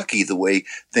very lucky the way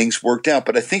things worked out.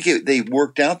 But I think they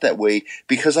worked out that way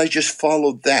because I just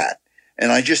followed that.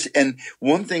 And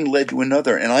one thing led to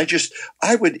another. And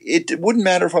it wouldn't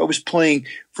matter if I was playing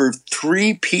for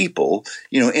 3 people,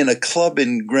 in a club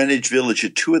in Greenwich Village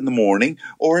at 2 a.m.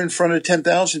 or in front of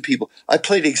 10,000 people. I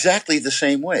played exactly the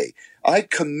same way. I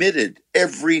committed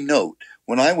every note.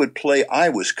 When I would play, I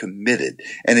was committed.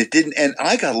 And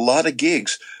I got a lot of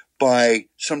gigs, by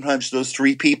sometimes those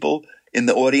three people in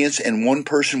the audience, and one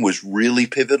person was really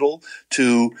pivotal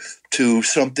to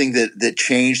something that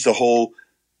changed the whole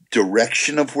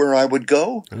direction of where I would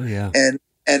go. Oh yeah. And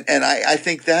I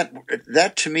think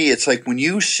that to me, it's like when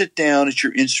you sit down at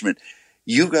your instrument,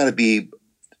 you got to be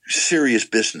serious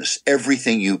business,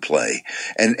 everything you play.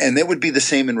 And that would be the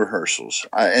same in rehearsals.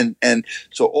 And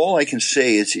so all I can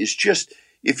say is just,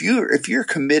 if you're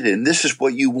committed and this is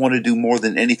what you want to do more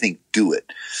than anything, do it.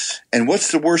 And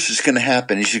what's the worst that's going to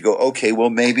happen is you go, okay, well,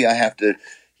 maybe I have to,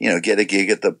 get a gig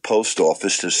at the post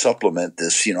office to supplement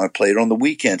this. I play it on the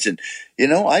weekends. And,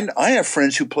 I have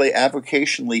friends who play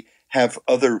avocationally, have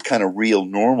other kind of real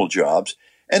normal jobs,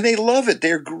 and they love it.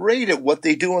 They're great at what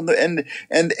they do and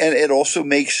it also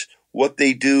makes what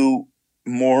they do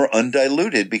more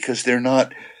undiluted because they're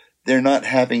not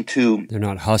having to. They're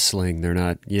not husling. They're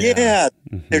not. Yeah. Yeah.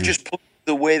 Mm-hmm. They're just playing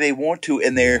the way they want to,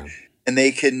 and and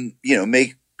they can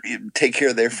take care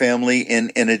of their family in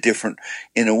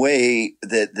a way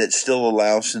that still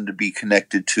allows them to be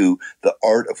connected to the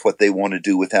art of what they want to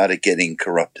do without it getting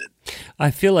corrupted. I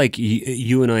feel like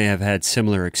you and I have had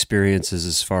similar experiences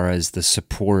as far as the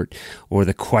support or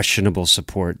the questionable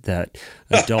support that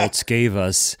adults gave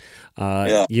us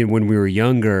when we were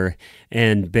younger.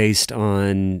 And based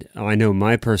on, I know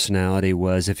my personality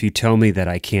was, if you tell me that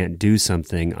I can't do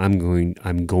something, I'm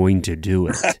going to do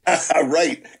it.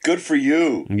 Right. Good for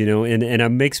you. And it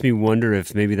makes me wonder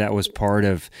if maybe that was part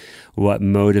of what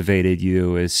motivated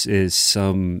you is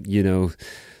some,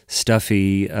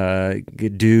 stuffy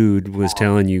dude was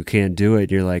telling you can't do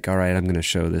it. You're like, all right, I'm going to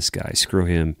show this guy. Screw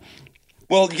him.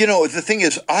 Well, the thing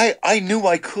is, I knew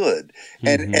I could,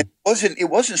 and it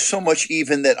wasn't so much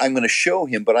even that I'm going to show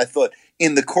him, but I thought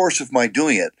in the course of my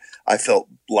doing it, I felt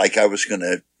like I was going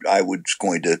to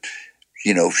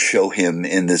show him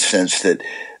in the sense that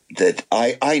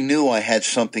I knew I had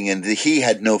something, and that he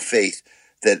had no faith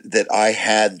that I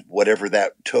had whatever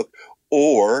that took,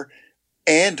 or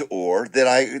that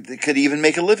I could even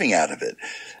make a living out of it,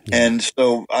 and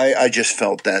so I just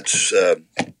felt that's.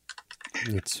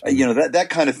 That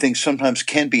kind of thing sometimes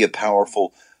can be a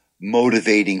powerful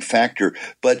motivating factor,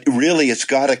 but really it's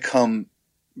got to come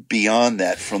beyond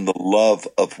that, from the love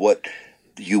of what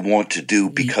you want to do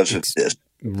because of this.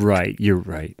 Right. You're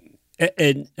right.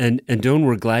 And Don,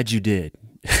 we're glad you did.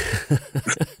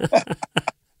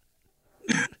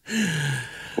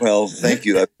 Well, thank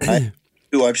you. I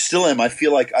still am. I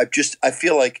feel like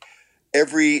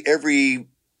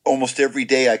almost every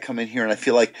day I come in here and I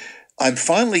feel like I'm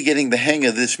finally getting the hang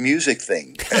of this music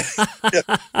thing.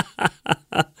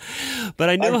 But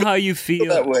I know how you feel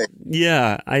that way.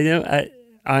 Yeah, I know.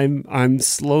 I'm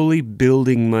slowly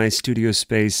building my studio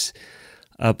space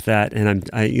up that, and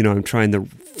I'm trying to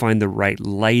find the right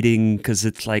lighting, because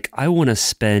it's like I want to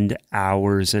spend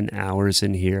hours and hours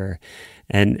in here,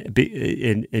 and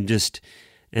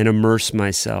immerse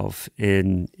myself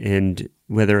in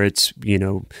whether it's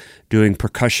doing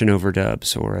percussion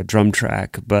overdubs or a drum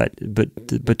track, but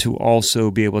to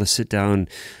also be able to sit down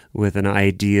with an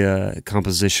idea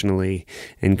compositionally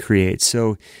and create.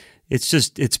 So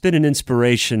it's been an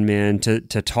inspiration, man, to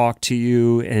talk to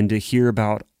you and to hear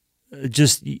about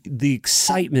just the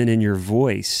excitement in your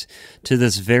voice to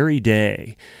this very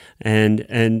day.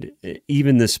 And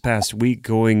even this past week,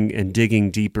 going and digging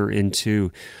deeper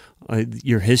into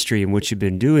your history and what you've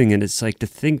been doing, and it's like to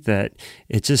think that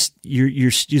it just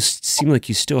you seem like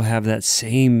you still have that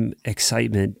same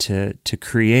excitement to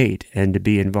create and to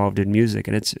be involved in music,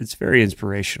 and it's very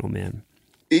inspirational, man.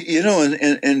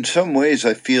 In some ways,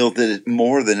 I feel that it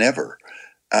more than ever.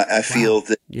 I feel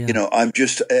that I'm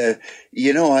just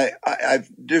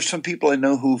there's some people I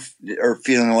know who are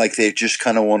feeling like they just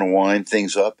kind of want to wind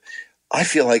things up. I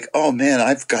feel like, oh man,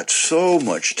 I've got so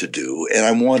much to do, and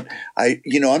I'm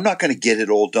not going to get it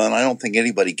all done. I don't think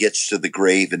anybody gets to the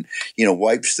grave and,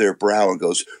 wipes their brow and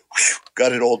goes,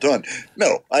 got it all done.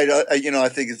 No, I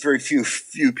think it's very few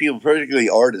people, particularly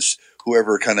artists, who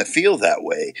ever kind of feel that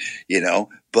way,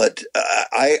 but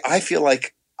I feel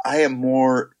like I am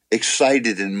more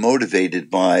excited and motivated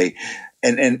by,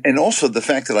 and also the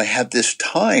fact that I have this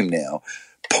time now,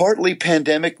 partly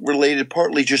pandemic related,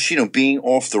 partly just, being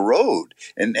off the road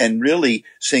and really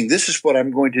saying, this is what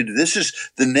I'm going to do. This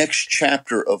is the next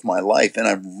chapter of my life, and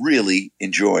I'm really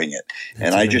enjoying it. That's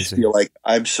and I amazing. Just feel like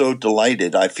I'm so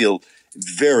delighted. I feel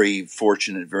very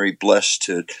fortunate, very blessed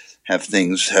to have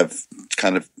things have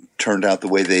kind of turned out the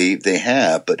way they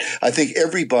have. But I think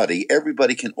everybody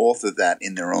can author that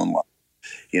in their own life.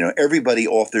 Everybody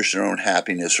authors their own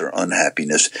happiness or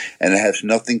unhappiness, and it has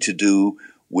nothing to do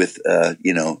with,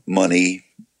 money,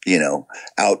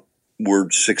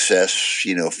 word success,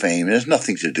 fame. It has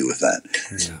nothing to do with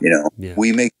that.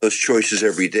 We make those choices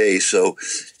every day. So,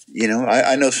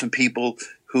 I know some people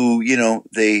who,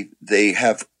 they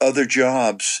have other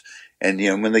jobs, and,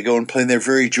 when they go and play, they're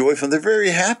very joyful, they're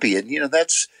very happy. And,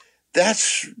 that's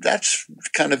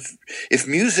kind of, if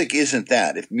music isn't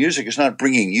that, if music is not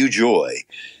bringing you joy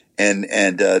and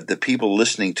the people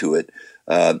listening to it,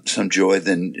 some joy,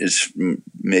 then it's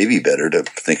maybe better to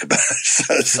think about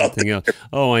something else.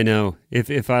 Oh, I know.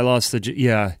 If I lost that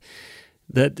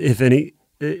if any,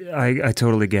 I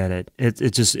totally get it. It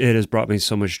has brought me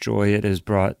so much joy. It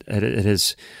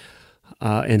has,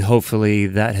 and hopefully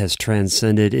that has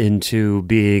transcended into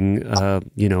being, a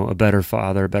better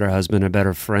father, a better husband, a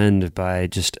better friend by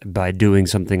doing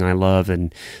something I love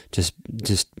and just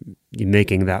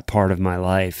making that part of my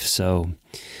life. So,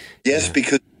 yes,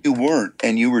 because you weren't,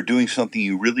 and you were doing something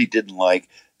you really didn't like,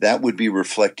 that would be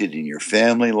reflected in your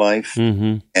family life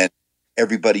and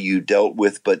everybody you dealt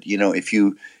with. But if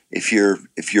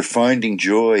you're finding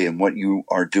joy in what you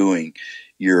are doing,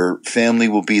 your family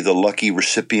will be the lucky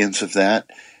recipients of that,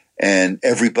 and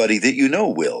everybody that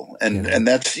will. And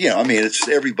that's it's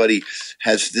everybody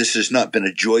has. This has not been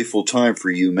a joyful time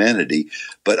for humanity,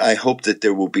 but I hope that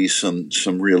there will be some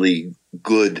really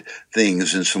good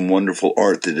things and some wonderful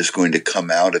art that is going to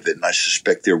come out of it, and I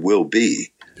suspect there will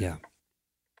be. Yeah.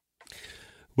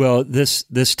 Well,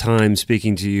 this time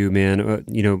speaking to you, man,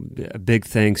 a big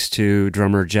thanks to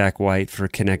drummer Jack White for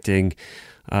connecting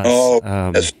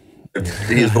us.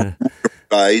 He's a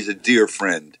guy. He's a dear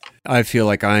friend. I feel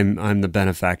like I'm the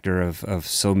benefactor of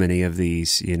so many of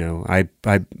these. I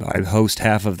host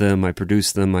half of them, I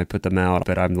produce them, I put them out,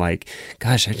 but I'm like,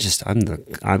 gosh, because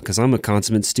I'm a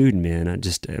consummate student, man. I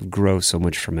just grow so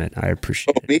much from it. I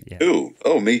appreciate it. Me too.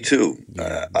 Oh, me too.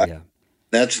 Yeah.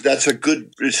 That's a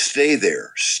good. Stay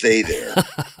there.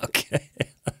 Okay.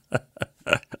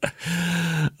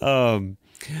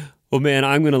 Well, man,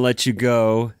 I'm going to let you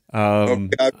go. Okay,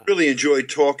 I really enjoyed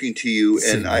talking to you,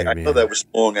 and I know that was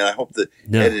long, and I hope the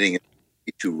editing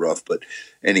isn't too rough. But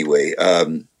anyway,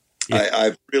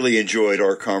 I've really enjoyed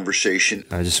our conversation.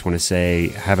 I just want to say,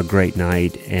 have a great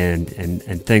night, and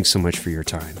thanks so much for your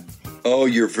time. Oh,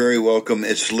 you're very welcome.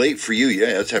 It's late for you.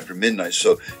 Yeah, it's after midnight.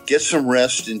 So get some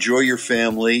rest, enjoy your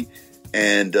family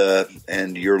and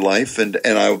your life, and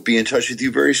I'll be in touch with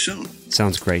you very soon.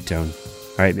 Sounds great, Doan.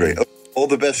 All right, man. Great. All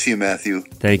the best to you, Matthew.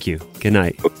 Thank you. Good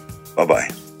night. Bye-bye.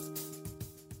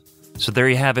 So there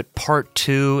you have it, part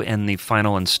 2 and the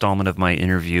final installment of my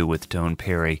interview with Doan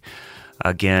Perry.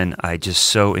 Again, I just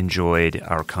so enjoyed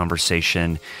our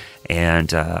conversation,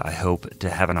 and I hope to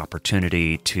have an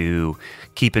opportunity to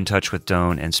keep in touch with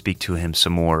Doan and speak to him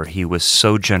some more. He was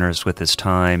so generous with his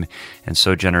time and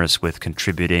so generous with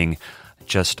contributing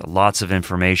just lots of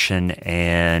information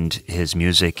and his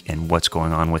music and what's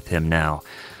going on with him now.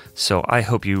 So I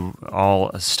hope you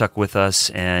all stuck with us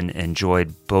and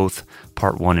enjoyed both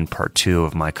part 1 and part 2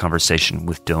 of my conversation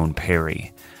with Doan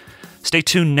Perry. Stay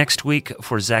tuned next week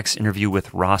for Zach's interview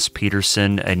with Ross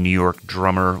Peterson, a New York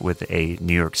drummer with a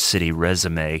New York City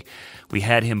resume. We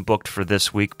had him booked for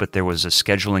this week, but there was a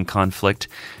scheduling conflict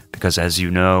because, as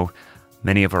you know,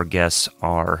 many of our guests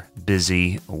are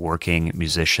busy working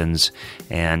musicians,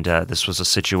 and this was a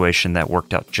situation that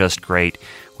worked out just great.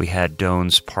 We had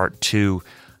Doan's part 2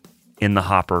 in the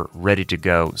hopper, ready to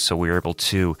go, so we were able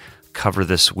to cover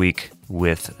this week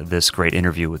with this great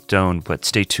interview with Doan, but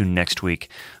stay tuned next week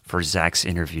for Zach's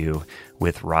interview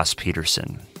with Ross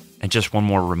Peterson. And just one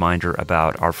more reminder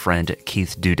about our friend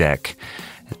Keith Dudek,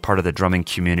 part of the drumming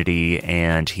community,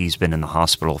 and he's been in the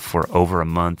hospital for over a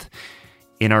month.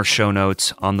 In our show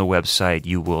notes on the website,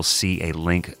 you will see a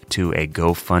link to a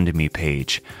GoFundMe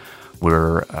page.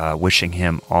 We're wishing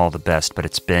him all the best, but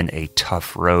it's been a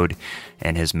tough road,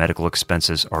 and his medical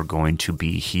expenses are going to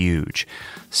be huge.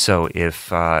 So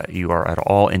if you are at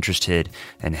all interested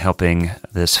in helping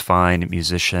this fine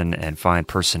musician and fine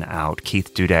person out,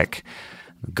 Keith Dudek,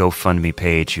 GoFundMe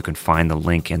page, you can find the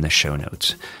link in the show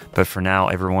notes. But for now,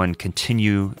 everyone,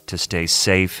 continue to stay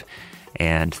safe,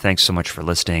 and thanks so much for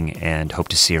listening, and hope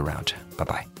to see you around.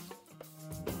 Bye-bye.